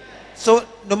 So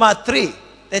number 3,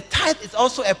 the tithe is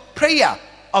also a prayer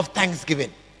of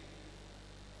thanksgiving.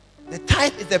 The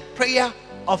tithe is a prayer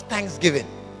of thanksgiving.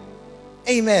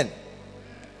 Amen.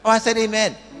 I said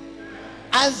amen.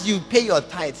 As you pay your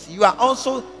tithes, you are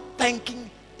also thanking,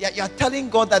 you are telling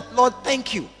God that, Lord,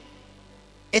 thank you.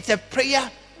 It's a prayer.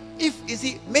 If you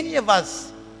see, many of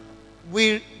us,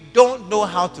 we don't know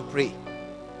how to pray.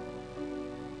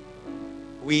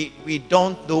 We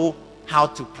don't know how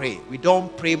to pray. We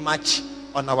don't pray much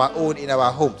on our own in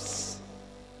our homes.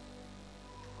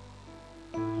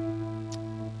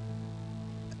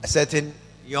 A certain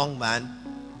young man,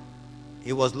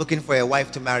 he was looking for a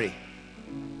wife to marry,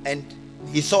 and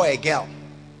he saw a girl.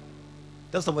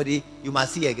 Tell somebody, you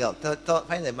must see a girl.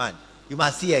 Find a man, you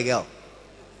must see a girl.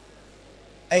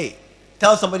 Hey,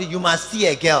 tell somebody, you must see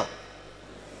a girl.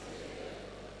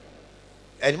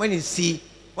 And when he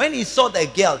saw the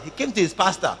girl, he came to his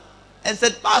pastor and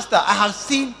said, "Pastor, I have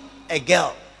seen a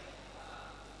girl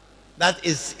that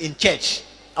is in church.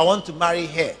 I want to marry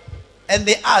her." And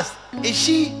they asked, is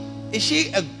she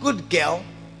a good girl?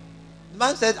 The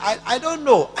man said, I don't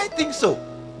know. I think so.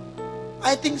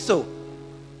 I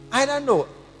don't know.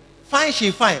 Fine,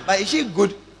 she fine. But is she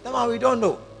good? That one we don't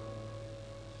know.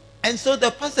 And so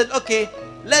the pastor said, okay,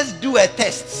 let's do a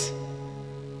test.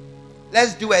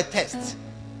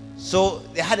 So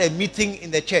they had a meeting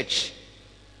in the church.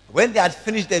 When they had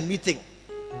finished the meeting,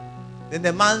 then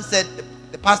the man said,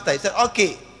 the pastor, he said,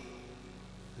 okay,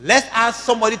 let's ask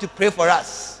somebody to pray for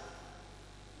us.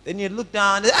 Then he looked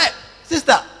down and said, hey,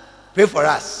 sister, pray for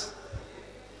us.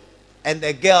 And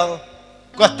the girl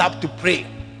got up to pray.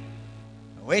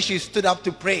 When she stood up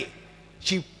to pray,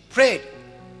 she prayed.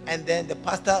 And then the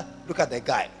pastor looked at the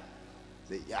guy.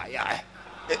 Said, yeah,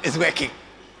 it's working.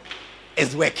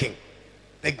 It's working.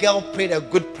 The girl prayed a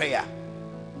good prayer.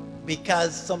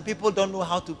 Because some people don't know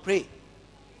how to pray.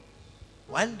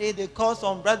 One day they called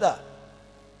some brother,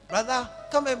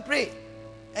 come and pray.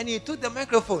 And he took the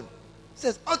microphone. He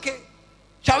says, okay,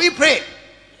 shall we pray?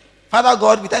 Father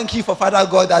God, we thank you for Father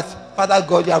God, that Father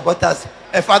God, you have brought us.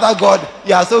 And Father God,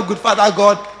 you are so good, Father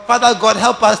God. Father God,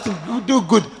 help us to do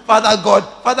good. Father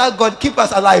God, keep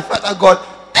us alive. Father God,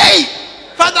 hey,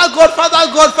 Father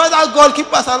God,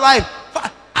 keep us alive.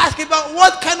 Ask him,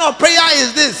 what kind of prayer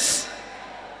is this?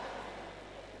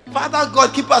 Father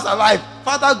God, keep us alive.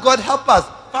 Father God, help us.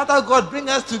 Father God, bring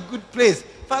us to a good place.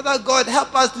 Father God,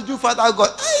 help us to do Father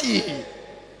God. Hey,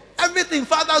 everything,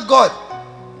 Father God.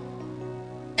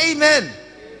 Amen.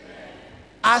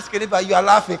 Ask anybody, you are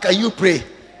laughing. Can you pray?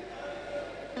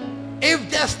 If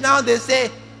just now they say,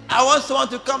 I want someone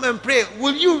to come and pray,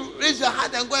 will you raise your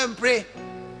hand and go and pray?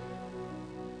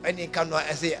 When you come now,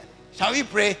 I say, shall we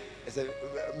pray? I say,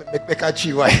 make a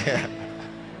chi. Why?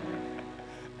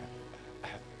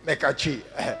 Make a chi.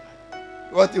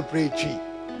 You want to pray chi?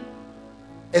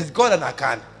 It's God and I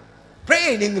can.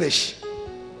 Pray in English.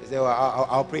 I say, well,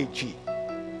 I'll pray chi.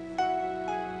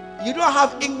 You don't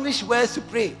have English words to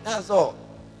pray. That's all.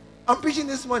 I'm preaching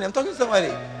this morning. I'm talking to somebody.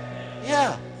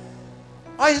 Yeah.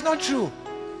 Oh, it's not true.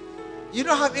 You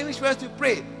don't have English words to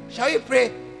pray. Shall we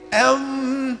pray?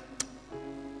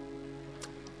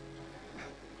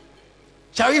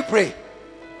 Shall we pray?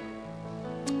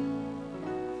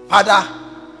 Father,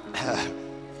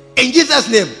 in Jesus'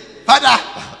 name, Father,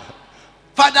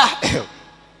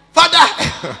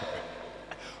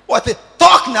 what?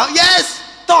 Talk now. Yes,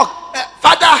 talk.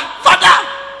 Father,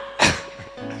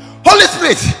 Holy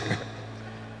Spirit.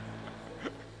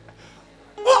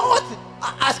 What?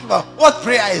 Ask about what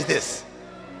prayer is this?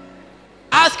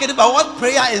 Ask him about what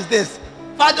prayer is this?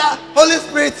 Father, Holy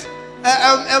Spirit,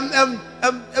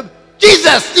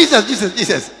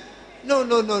 Jesus. No.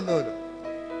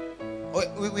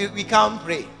 We can't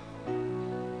pray.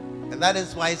 And that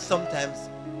is why sometimes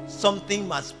something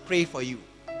must pray for you.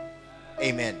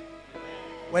 Amen.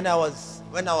 A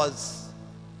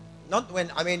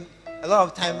lot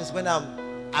of times when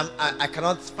I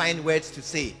cannot find words to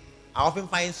say, I often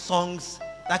find songs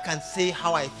that can say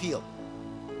how I feel.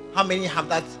 How many have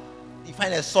that? You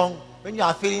find a song when you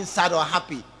are feeling sad or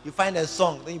happy, you find a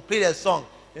song, then you play the song,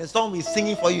 and the song will be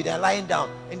singing for you. They're lying down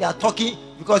and they are talking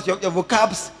because your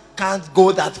vocabs can't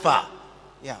go that far.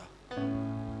 Yeah.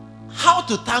 How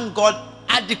to thank God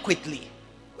adequately?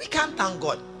 We can't thank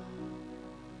God.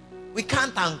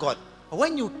 But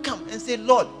when you come and say,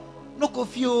 Lord, look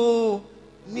of you,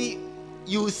 me,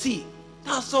 you see.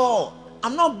 That's all.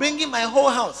 I'm not bringing my whole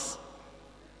house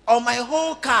or my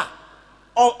whole car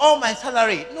or all my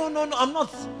salary. No,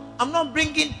 I'm not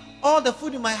bringing all the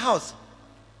food in my house.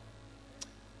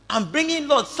 I'm bringing,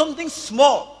 Lord, something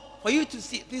small for you to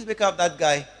see. Please wake up that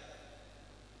guy.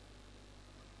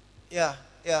 Yeah.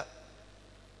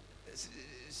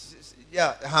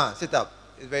 Sit up.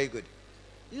 It's very good.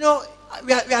 We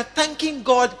are thanking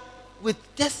God with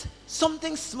just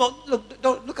something small.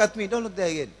 Don't look at me. Don't look there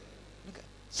again.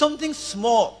 Something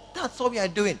small. That's what we are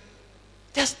doing.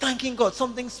 Just thanking God.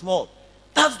 Something small.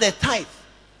 That's the tithe.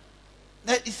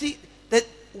 That you see that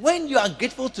when you are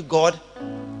grateful to God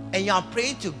and you are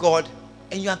praying to God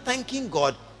and you are thanking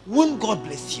God, won't God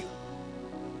bless you?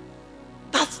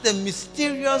 That's the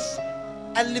mysterious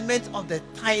element of the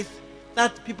tithe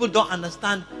that people don't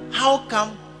understand. How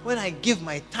come when I give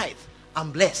my tithe,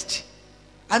 I'm blessed?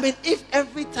 If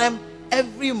every time,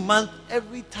 every month,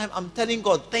 every time I'm telling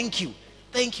God, thank you,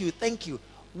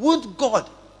 won't God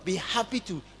be happy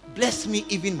to bless me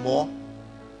even more?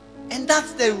 And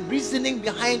that's the reasoning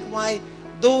behind why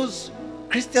those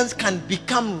Christians can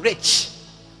become rich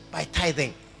by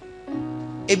tithing.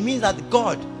 It means that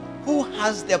God, who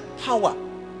has the power,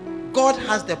 God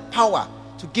has the power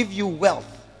to give you wealth.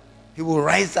 He will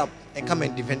rise up and come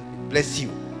and bless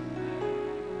you.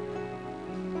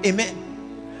 Amen.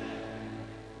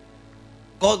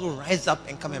 God will rise up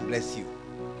and come and bless you.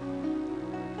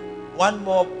 One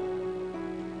more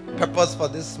purpose for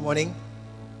this morning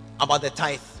about the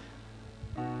tithe.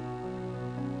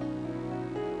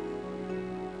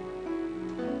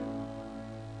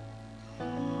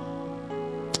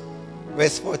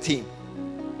 Verse 14.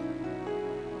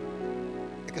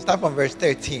 I can start from verse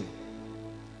 13.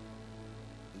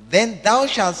 Then thou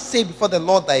shalt say before the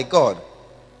Lord thy God,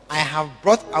 I have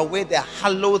brought away the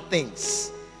hallowed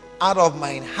things out of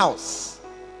mine house,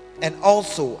 and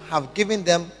also have given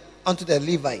them unto the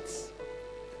Levites,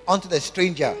 unto the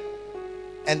stranger,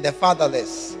 and the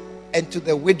fatherless, and to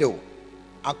the widow,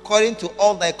 according to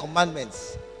all thy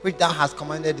commandments which thou hast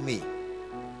commanded me.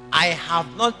 I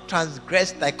have not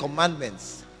transgressed thy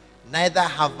commandments, neither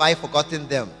have I forgotten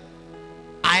them.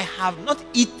 I have not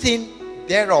eaten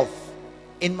thereof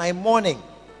in my mourning,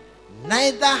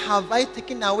 neither have I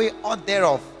taken away aught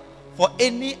thereof for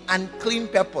any unclean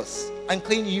purpose,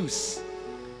 unclean use,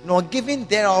 nor given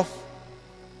thereof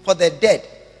for the dead.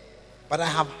 But I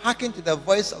have hearkened to the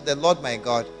voice of the Lord my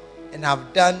God, and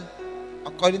have done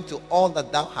according to all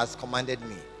that thou hast commanded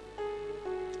me.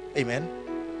 Amen.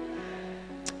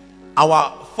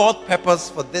 Our fourth purpose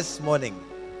for this morning,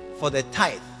 for the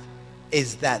tithe,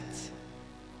 is that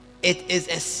it is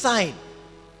a sign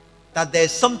that there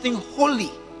is something holy.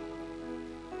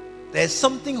 There is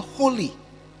something holy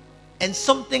and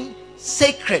something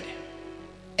sacred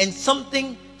and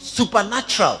something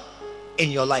supernatural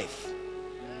in your life.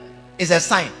 It's a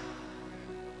sign.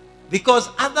 Because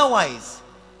otherwise,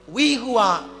 we who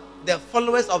are the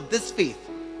followers of this faith,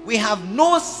 we have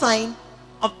no sign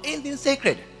of anything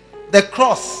sacred. The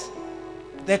cross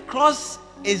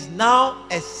is now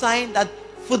a sign that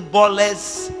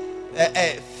footballers,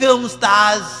 film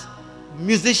stars,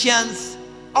 musicians,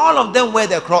 all of them wear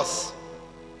the cross.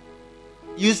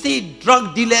 You see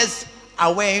drug dealers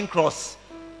are wearing cross.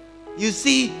 You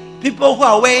see people who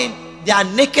are they are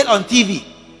naked on TV.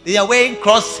 They are wearing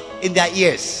cross in their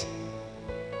ears.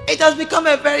 It has become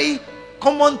a very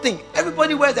common thing.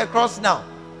 Everybody wears a cross now.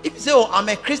 If you say, oh, I'm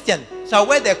a Christian, so I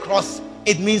wear the cross,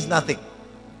 it means nothing.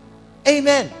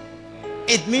 Amen.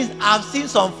 It means I've seen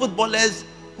some footballers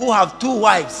who have 2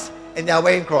 wives and they are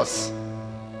wearing cross.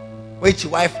 Which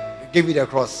wife gave you the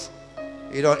cross?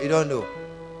 You don't know.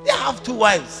 They have 2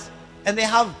 wives and they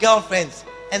have girlfriends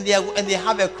and they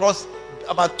have a cross,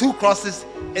 about 2 crosses,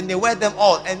 and they wear them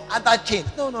all and other chains.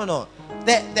 No.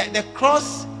 The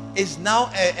cross is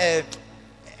now a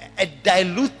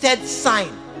diluted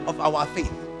sign of our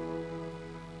faith.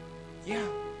 Yeah.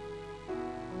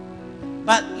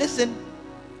 But listen,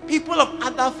 people of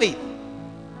other faith,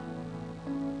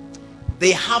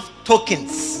 they have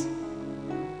tokens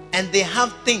and they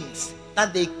have things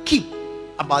that they keep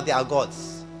about their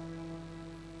gods.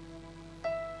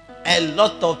 A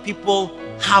lot of people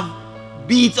have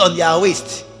beads on their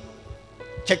waist.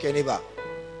 Check your neighbor.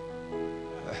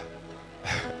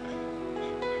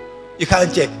 You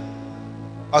can't check.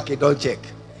 Okay, don't check.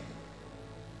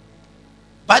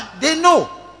 But they know.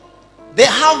 They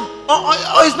have,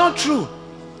 it's not true.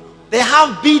 They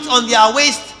have beads on their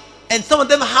waist, and some of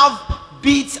them have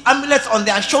beads, amulets on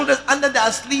their shoulders, under their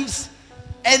sleeves,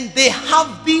 and they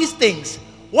have these things.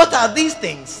 What are these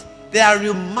things? They are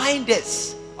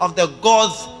reminders of the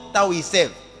gods that we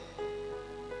serve.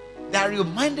 They are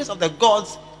reminders of the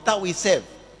gods that we serve.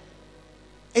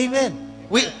 Amen.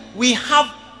 We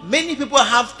have, many people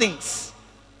have things.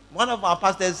 One of our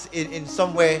pastors in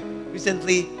somewhere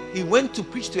recently, he went to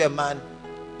preach to a man.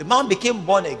 The man became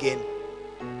born again,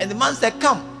 and the man said,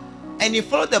 come. And he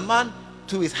followed the man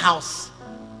to his house.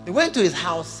 He went to his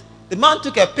house. The man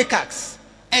took a pickaxe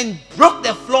and broke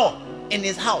the floor in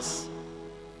his house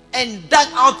and dug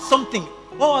out something.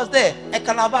 What was there? A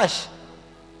calabash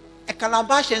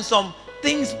and some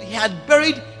things he had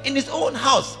buried in his own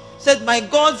house. Said, my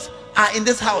gods are in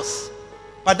this house,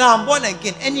 but now I'm born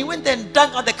again. And he went and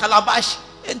dug out the calabash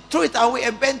and threw it away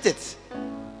and burnt it.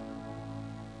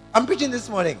 I'm preaching this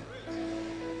morning.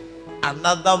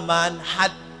 Another man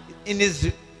had in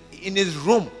his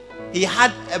room, he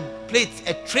had a plate,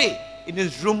 a tray in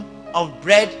his room of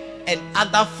bread and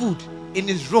other food in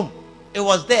his room. It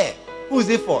was there. Who is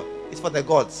it for? It's for the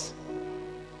gods.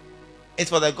 It's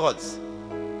for the gods.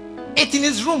 It's in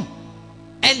his room.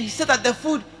 And he said that the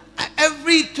food,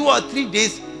 every 2 or 3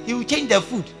 days, he will change the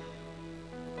food.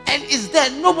 And it's there.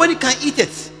 Nobody can eat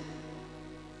it.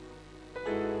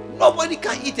 Nobody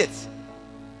can eat it.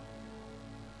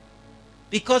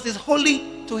 because it's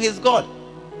holy to his God.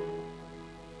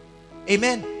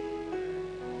 Amen.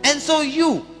 And so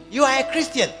you are a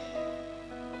Christian.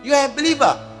 You are a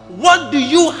believer. What do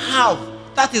you have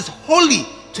that is holy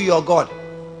to your God?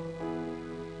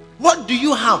 What do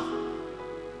you have?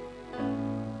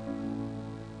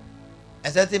 A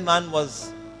certain man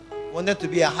wanted to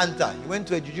be a hunter. He went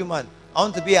to a juju man. I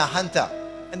want to be a hunter.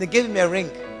 And they gave him a ring.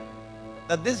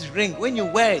 That this ring, when you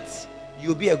wear it,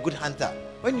 you'll be a good hunter.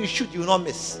 When you shoot, you will not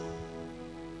miss.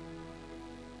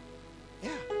 Yeah.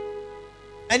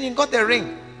 And he got the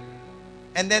ring.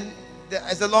 And then,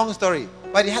 it's a long story,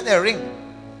 but he had a ring.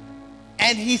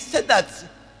 And he said that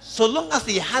so long as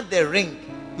he had the ring,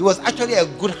 he was actually a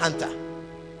good hunter.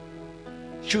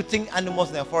 Shooting animals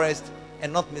in the forest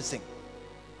and not missing.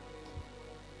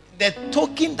 The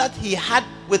token that he had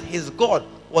with his God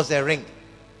was a ring.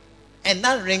 And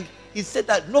that ring, he said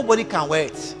that nobody can wear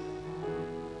it.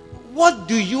 What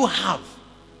do you have?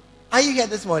 Are you here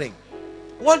this morning?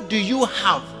 What do you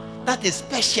have that is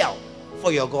special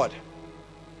for your God?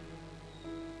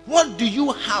 What do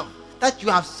you have that you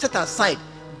have set aside?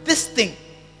 This thing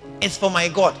is for my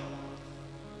God.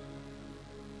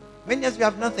 Many of us, we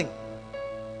have nothing.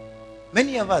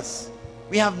 Many of us,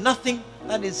 we have nothing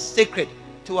that is sacred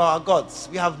to our gods.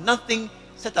 We have nothing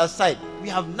set aside. We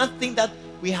have nothing that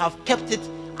we have kept it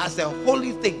as a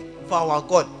holy thing for our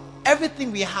God.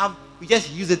 Everything we have, we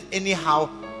just use it anyhow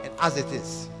and as it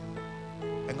is.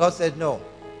 And God said, no.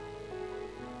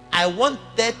 I want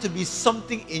there to be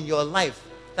something in your life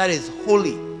that is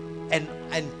holy and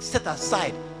set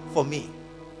aside for me.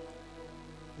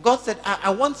 God said, I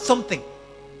want something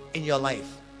in your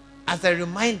life as a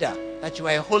reminder that you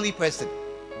are a holy person.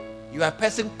 You are a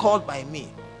person called by me.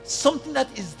 Something that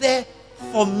is there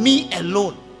for me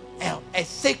alone. A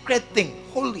sacred thing,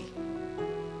 holy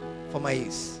for my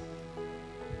use.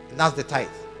 And that's the tithe.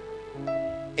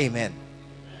 Amen.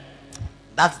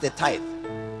 That's the tithe.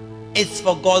 It's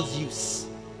for God's use.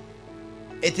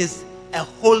 It is a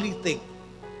holy thing.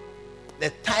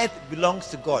 The tithe belongs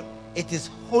to God. It is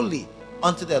holy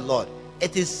unto the Lord.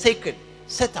 It is sacred,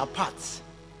 set apart,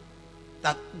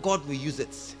 that God will use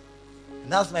it.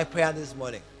 And that's my prayer this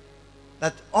morning.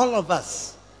 That all of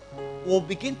us will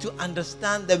begin to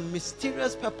understand the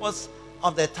mysterious purpose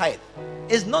of the tithe.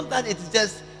 It's not that it's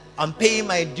just, I'm paying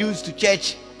my dues to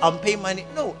church, I'm paying money.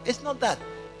 No, it's not that.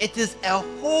 It is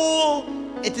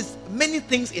it is many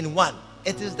things in one.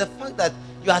 It is the fact that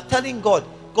you are telling God,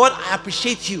 God, I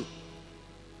appreciate you.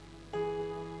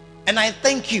 And I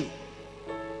thank you.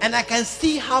 And I can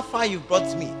see how far you've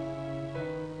brought me.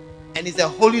 And it's a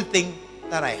holy thing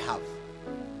that I have.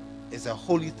 It's a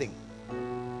holy thing.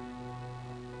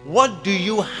 What do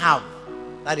you have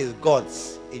that is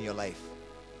God's in your life?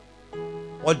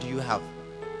 What do you have?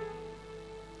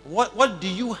 What do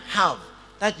you have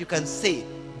that you can say,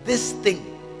 this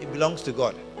thing, it belongs to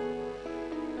God?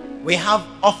 We have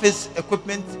office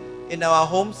equipment in our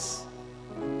homes.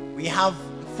 We have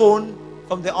phone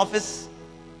from the office.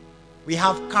 We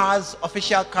have cars,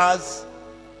 official cars.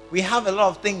 We have a lot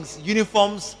of things,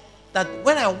 uniforms, that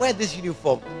when I wear this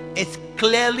uniform, it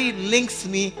clearly links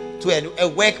me to a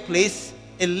workplace.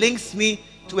 It links me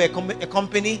to a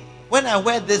company. When I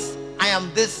wear this, I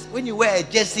am this. When you wear a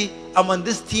jersey, I'm on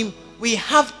this team. We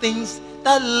have things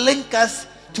that link us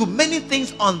to many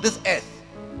things on this earth.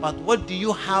 But what do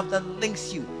you have that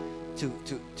links you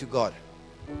to God?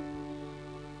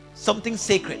 Something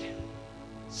sacred.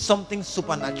 Something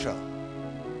supernatural.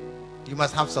 You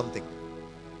must have something.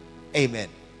 Amen.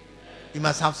 You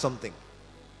must have something.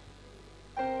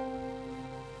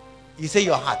 You say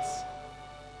your heart.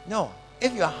 No.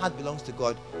 If your heart belongs to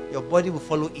God, your body will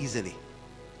follow easily.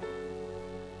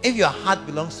 If your heart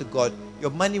belongs to God, your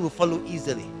money will follow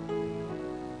easily.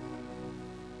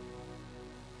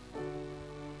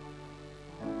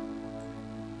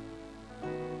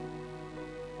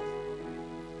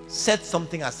 Set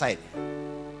something aside.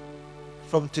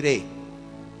 From today.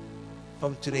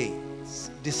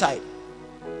 Decide.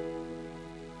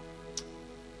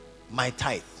 My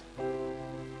tithe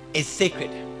is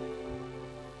sacred.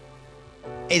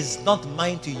 It's not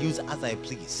mine to use as I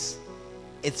please.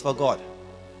 It's for God.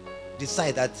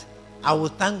 Decide that I will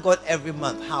thank God every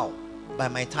month. How? By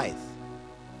my tithe.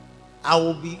 I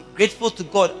will be grateful to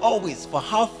God always for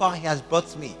how far He has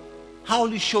brought me. How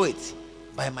will you show it?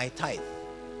 By my tithe.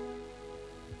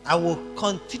 I will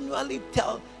continually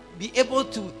be able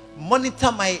to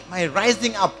monitor my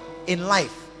rising up in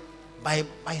life by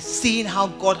seeing how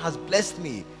God has blessed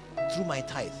me through my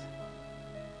tithe.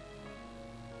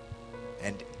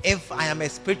 And if I am a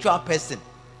spiritual person,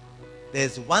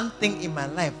 there's one thing in my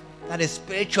life that is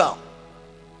spiritual.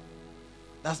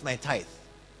 That's my tithe.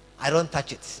 I don't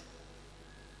touch it.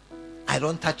 I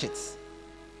don't touch it.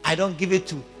 I don't give it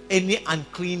to any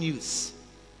unclean use.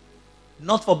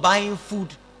 Not for buying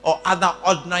food or other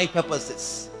ordinary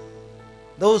purposes.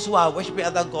 Those who are worshiping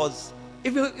other gods,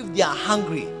 even if they are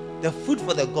hungry, the food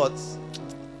for the gods,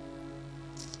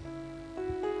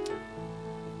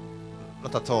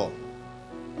 not at all.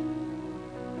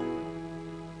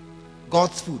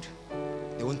 God's food,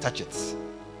 they won't touch it.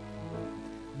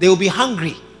 They will be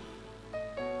hungry.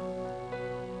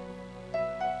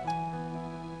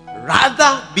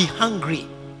 Rather be hungry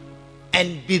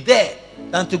and be there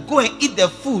than to go and eat the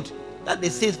food that they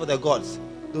say is for the gods.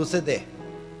 They will sit there.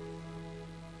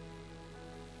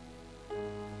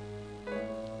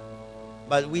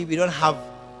 But we don't have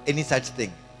any such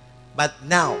thing. But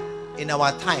now, in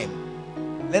our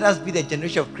time, let us be the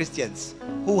generation of Christians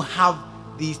who have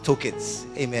these tokens.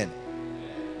 Amen.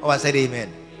 Oh, I said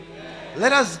amen.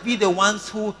 Let us be the ones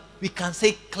who we can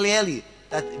say clearly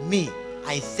that me,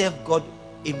 I serve God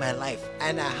in my life,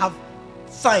 and I have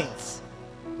signs: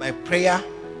 my prayer,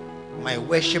 my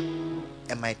worship,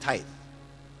 and my tithe.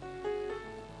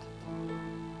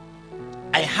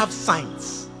 I have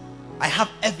signs. I have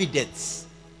evidence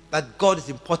that God is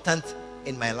important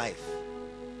in my life.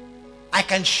 I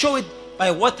can show it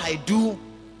by what I do,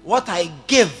 what I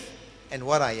give, and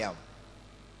what I am.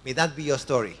 May that be your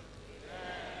story.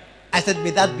 I said,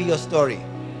 may that be your story.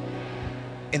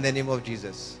 In the name of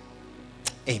Jesus.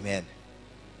 Amen.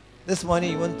 This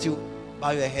morning you want to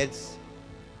bow your heads.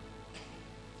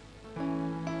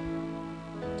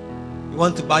 You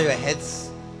want to bow your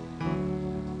heads.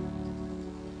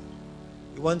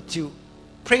 You want to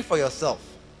pray for yourself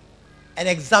and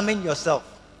examine yourself.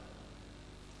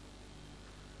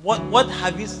 What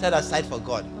have you set aside for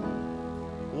God?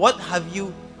 What have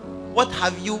you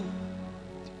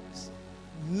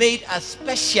made as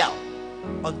special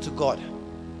unto God?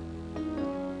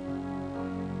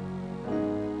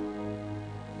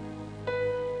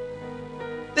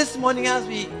 This morning, as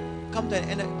we come to an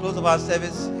end and close of our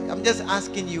service, I'm just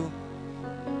asking you,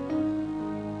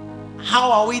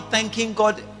 how are we thanking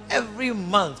God every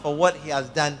month for what He has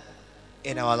done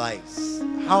in our lives?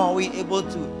 How are we able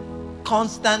to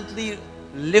constantly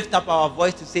lift up our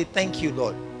voice to say, thank you,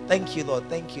 Lord. Thank you, Lord.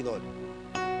 Thank you, Lord.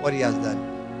 What He has done.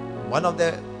 One of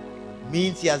the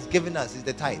means He has given us is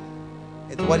the tithe.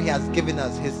 It's what He has given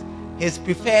us. His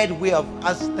preferred way of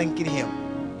us thanking Him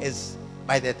is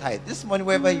by the tithe. This morning,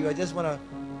 wherever you are, I just want to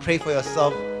pray for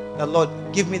yourself. The Lord,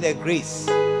 give me the grace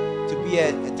to be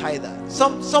a tither.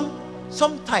 Some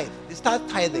tithe, they start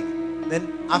tithing.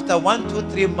 Then after 1, 2,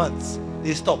 3 months,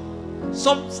 they stop.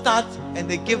 Some start and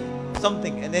they give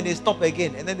something and then they stop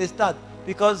again and then they start,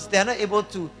 because they are not able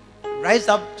to rise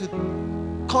up to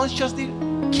consciously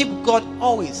keep God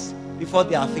always before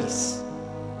their face.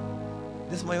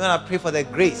 This morning, I want to pray for the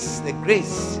grace,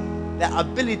 the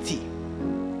ability,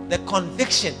 the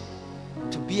conviction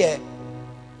to be a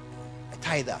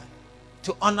tither,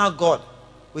 to honor God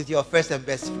with your first and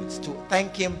best fruits, to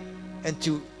thank Him and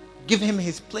to give Him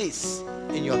His place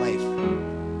in your life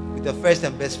with the first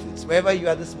and best fruits. Wherever you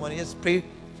are this morning, just pray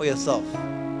for yourself.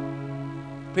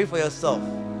 Pray for yourself.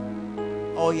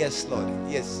 Oh yes, Lord.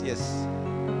 Yes, yes.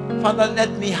 Father, let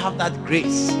me have that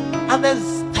grace.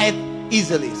 Others tithe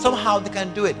easily. Somehow they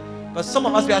can do it. But some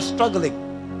of us, we are struggling.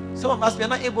 Some of us, we are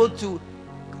not able to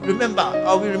remember,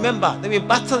 or we remember, then we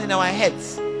battle in our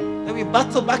heads. Then we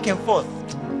battle back and forth.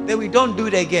 Then we don't do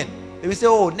it again. Then we say,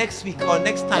 oh, next week or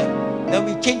next time. Then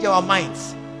we change our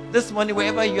minds. This morning,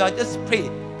 wherever you are, just pray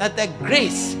that the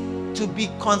grace to be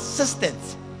consistent,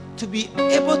 to be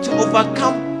able to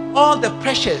overcome all the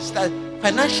pressures, that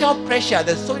financial pressure,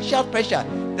 the social pressure,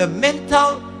 the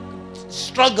mental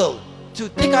struggle to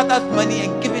take out that money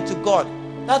and give it to God,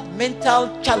 that mental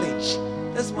challenge.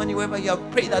 This morning, wherever you are,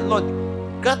 pray that, Lord,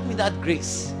 grant me that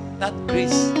grace that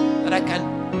I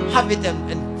can have it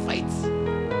and fight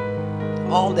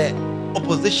all the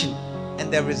opposition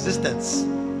and the resistance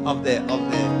of the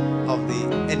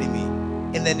enemy.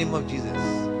 In the name of Jesus.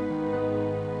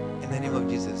 In the name of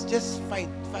Jesus. Just fight.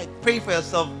 Pray for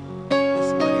yourself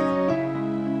this morning.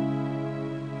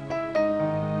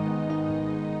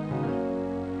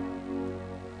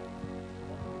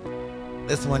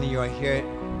 This morning you are here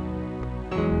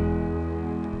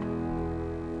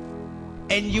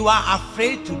and you are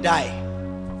afraid to die.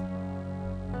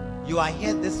 You are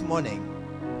here this morning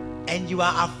and you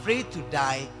are afraid to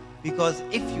die, because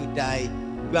if you die,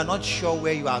 you are not sure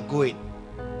where you are going.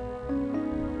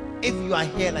 If you are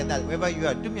here like that, wherever you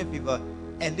are, do me a favor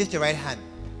and lift your right hand.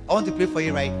 I want to pray for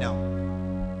you right now.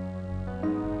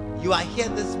 You are here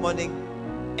this morning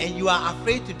and you are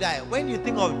afraid to die. When you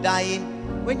think of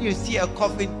dying, when you see a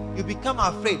coffin, you become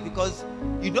afraid because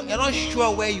you're not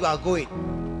sure where you are going.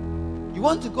 You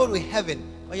want to go to heaven,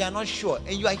 but you are not sure.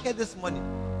 And you are here this morning.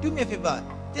 Do me a favor.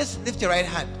 Just lift your right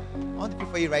hand. I want to pray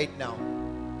for you right now.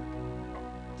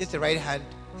 Just the right hand.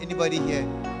 Anybody here?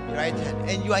 Your right hand.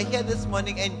 And you are here this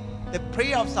morning, and the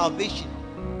prayer of salvation,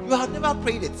 you have never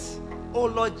prayed it. Oh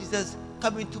Lord Jesus,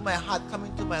 come into my heart, come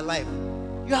into my life.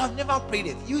 You have never prayed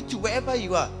it. You too, wherever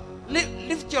you are,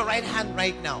 lift your right hand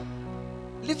right now.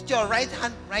 Lift your right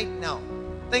hand right now.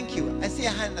 Thank you. I see a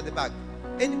hand at the back.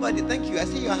 Anybody? Thank you. I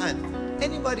see your hand.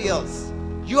 Anybody else?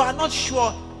 You are not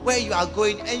sure where you are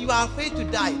going, and you are afraid to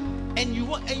die, and you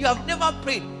have never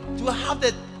prayed to have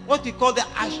what we call the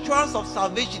assurance of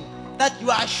salvation, that you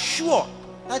are sure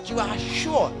that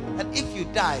if you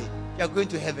die, you are going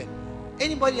to heaven.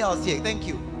 Anybody else here? Thank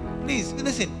you. Please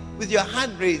listen, with your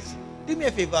hand raised, do me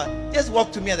a favor. Just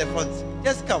walk to me at the front.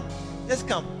 Just come.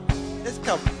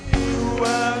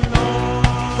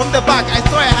 From the back, I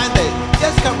saw a hand there.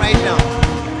 Just come right now.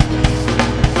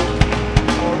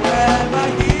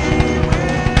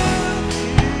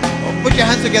 Put your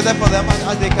hands together for them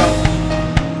as they come.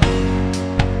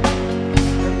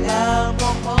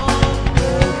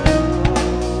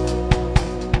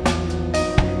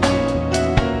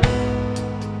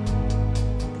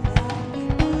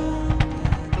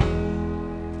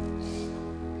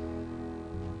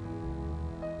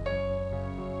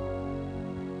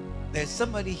 There's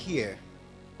somebody here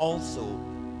also,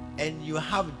 and you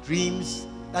have dreams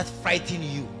that frighten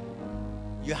you.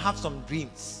 You have some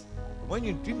dreams. When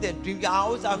you dream the dream, you are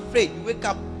always afraid. You wake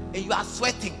up and you are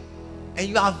sweating, and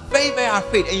you are very, very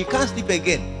afraid, and you can't sleep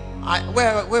again.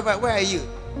 Where are you?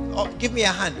 Oh, give me a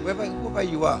hand, whoever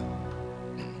you are.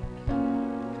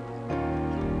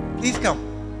 Please come.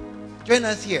 Join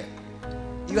us here.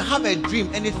 You have a dream,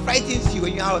 and it frightens you,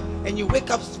 and you wake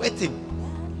up sweating.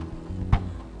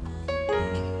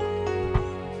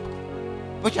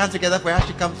 Put your hands together for her.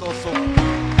 She comes also.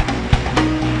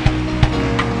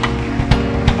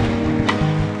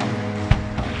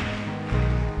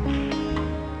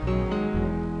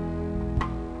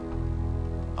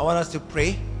 I want us to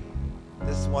pray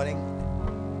this morning.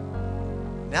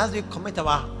 And as we commit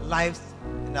our lives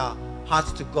and our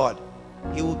hearts to God,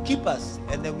 He will keep us,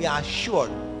 and then we are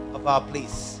assured of our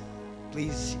place.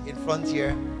 Please, in front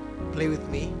here, pray with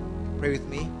me.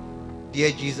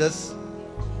 Dear Jesus,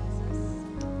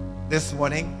 this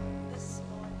morning,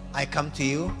 I come to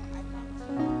you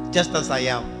just as I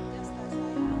am.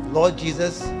 Lord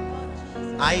Jesus,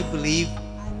 I believe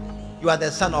you are the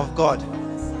Son of God,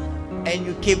 and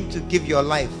you came to give your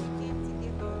life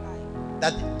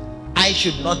that I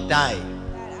should not die.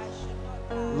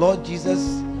 Lord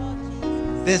Jesus,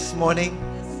 this morning,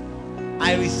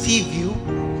 I receive you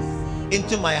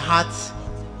into my heart,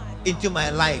 into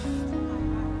my life.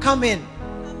 Come in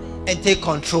and take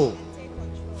control.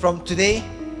 From today,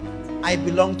 I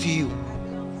belong to you.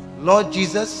 Lord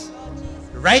Jesus,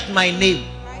 write my name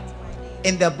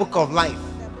in the book of life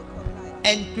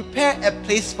and prepare a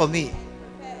place for me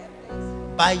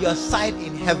by your side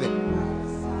in heaven.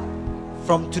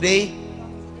 From today,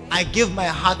 I give my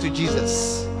heart to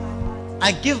Jesus.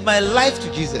 I give my life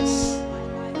to Jesus.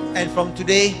 And from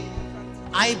today,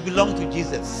 I belong to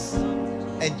Jesus.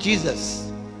 And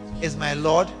Jesus is my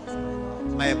Lord,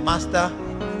 my Master,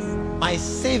 my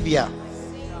Savior,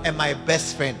 and my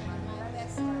best friend.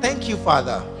 Thank you,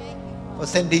 Father, for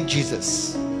sending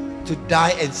Jesus to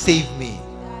die and save me.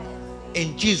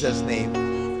 In Jesus' name,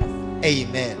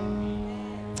 amen.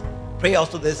 Pray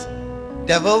also this: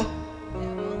 devil,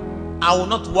 I will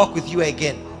not walk with you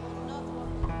again.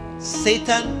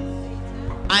 Satan,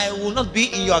 I will not be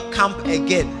in your camp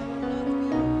again.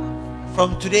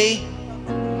 From today,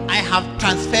 I have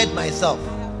transferred myself.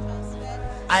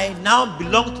 I now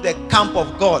belong to the camp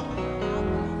of God.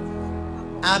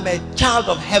 I'm a child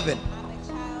of heaven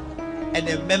and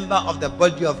a member of the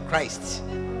body of Christ.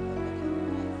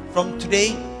 From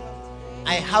today,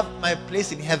 I have my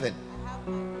place in heaven,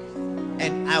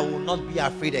 and I will not be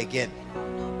afraid again.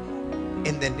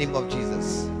 In the name of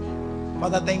Jesus.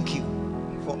 Father, thank you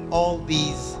for all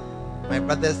these, my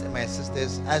brothers and my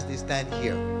sisters, as they stand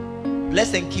here.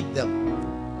 Bless and keep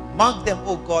them. Mark them,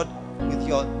 oh God, with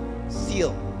your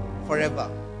seal forever.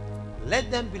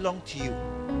 Let them belong to you.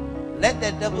 Let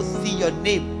the devil see your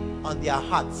name on their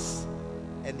hearts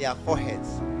and their foreheads,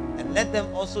 and let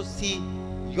them also see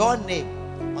your name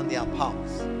on their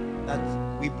palms, that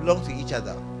we belong to each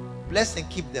other. Bless and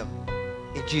keep them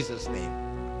in Jesus' name.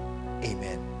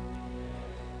 Amen.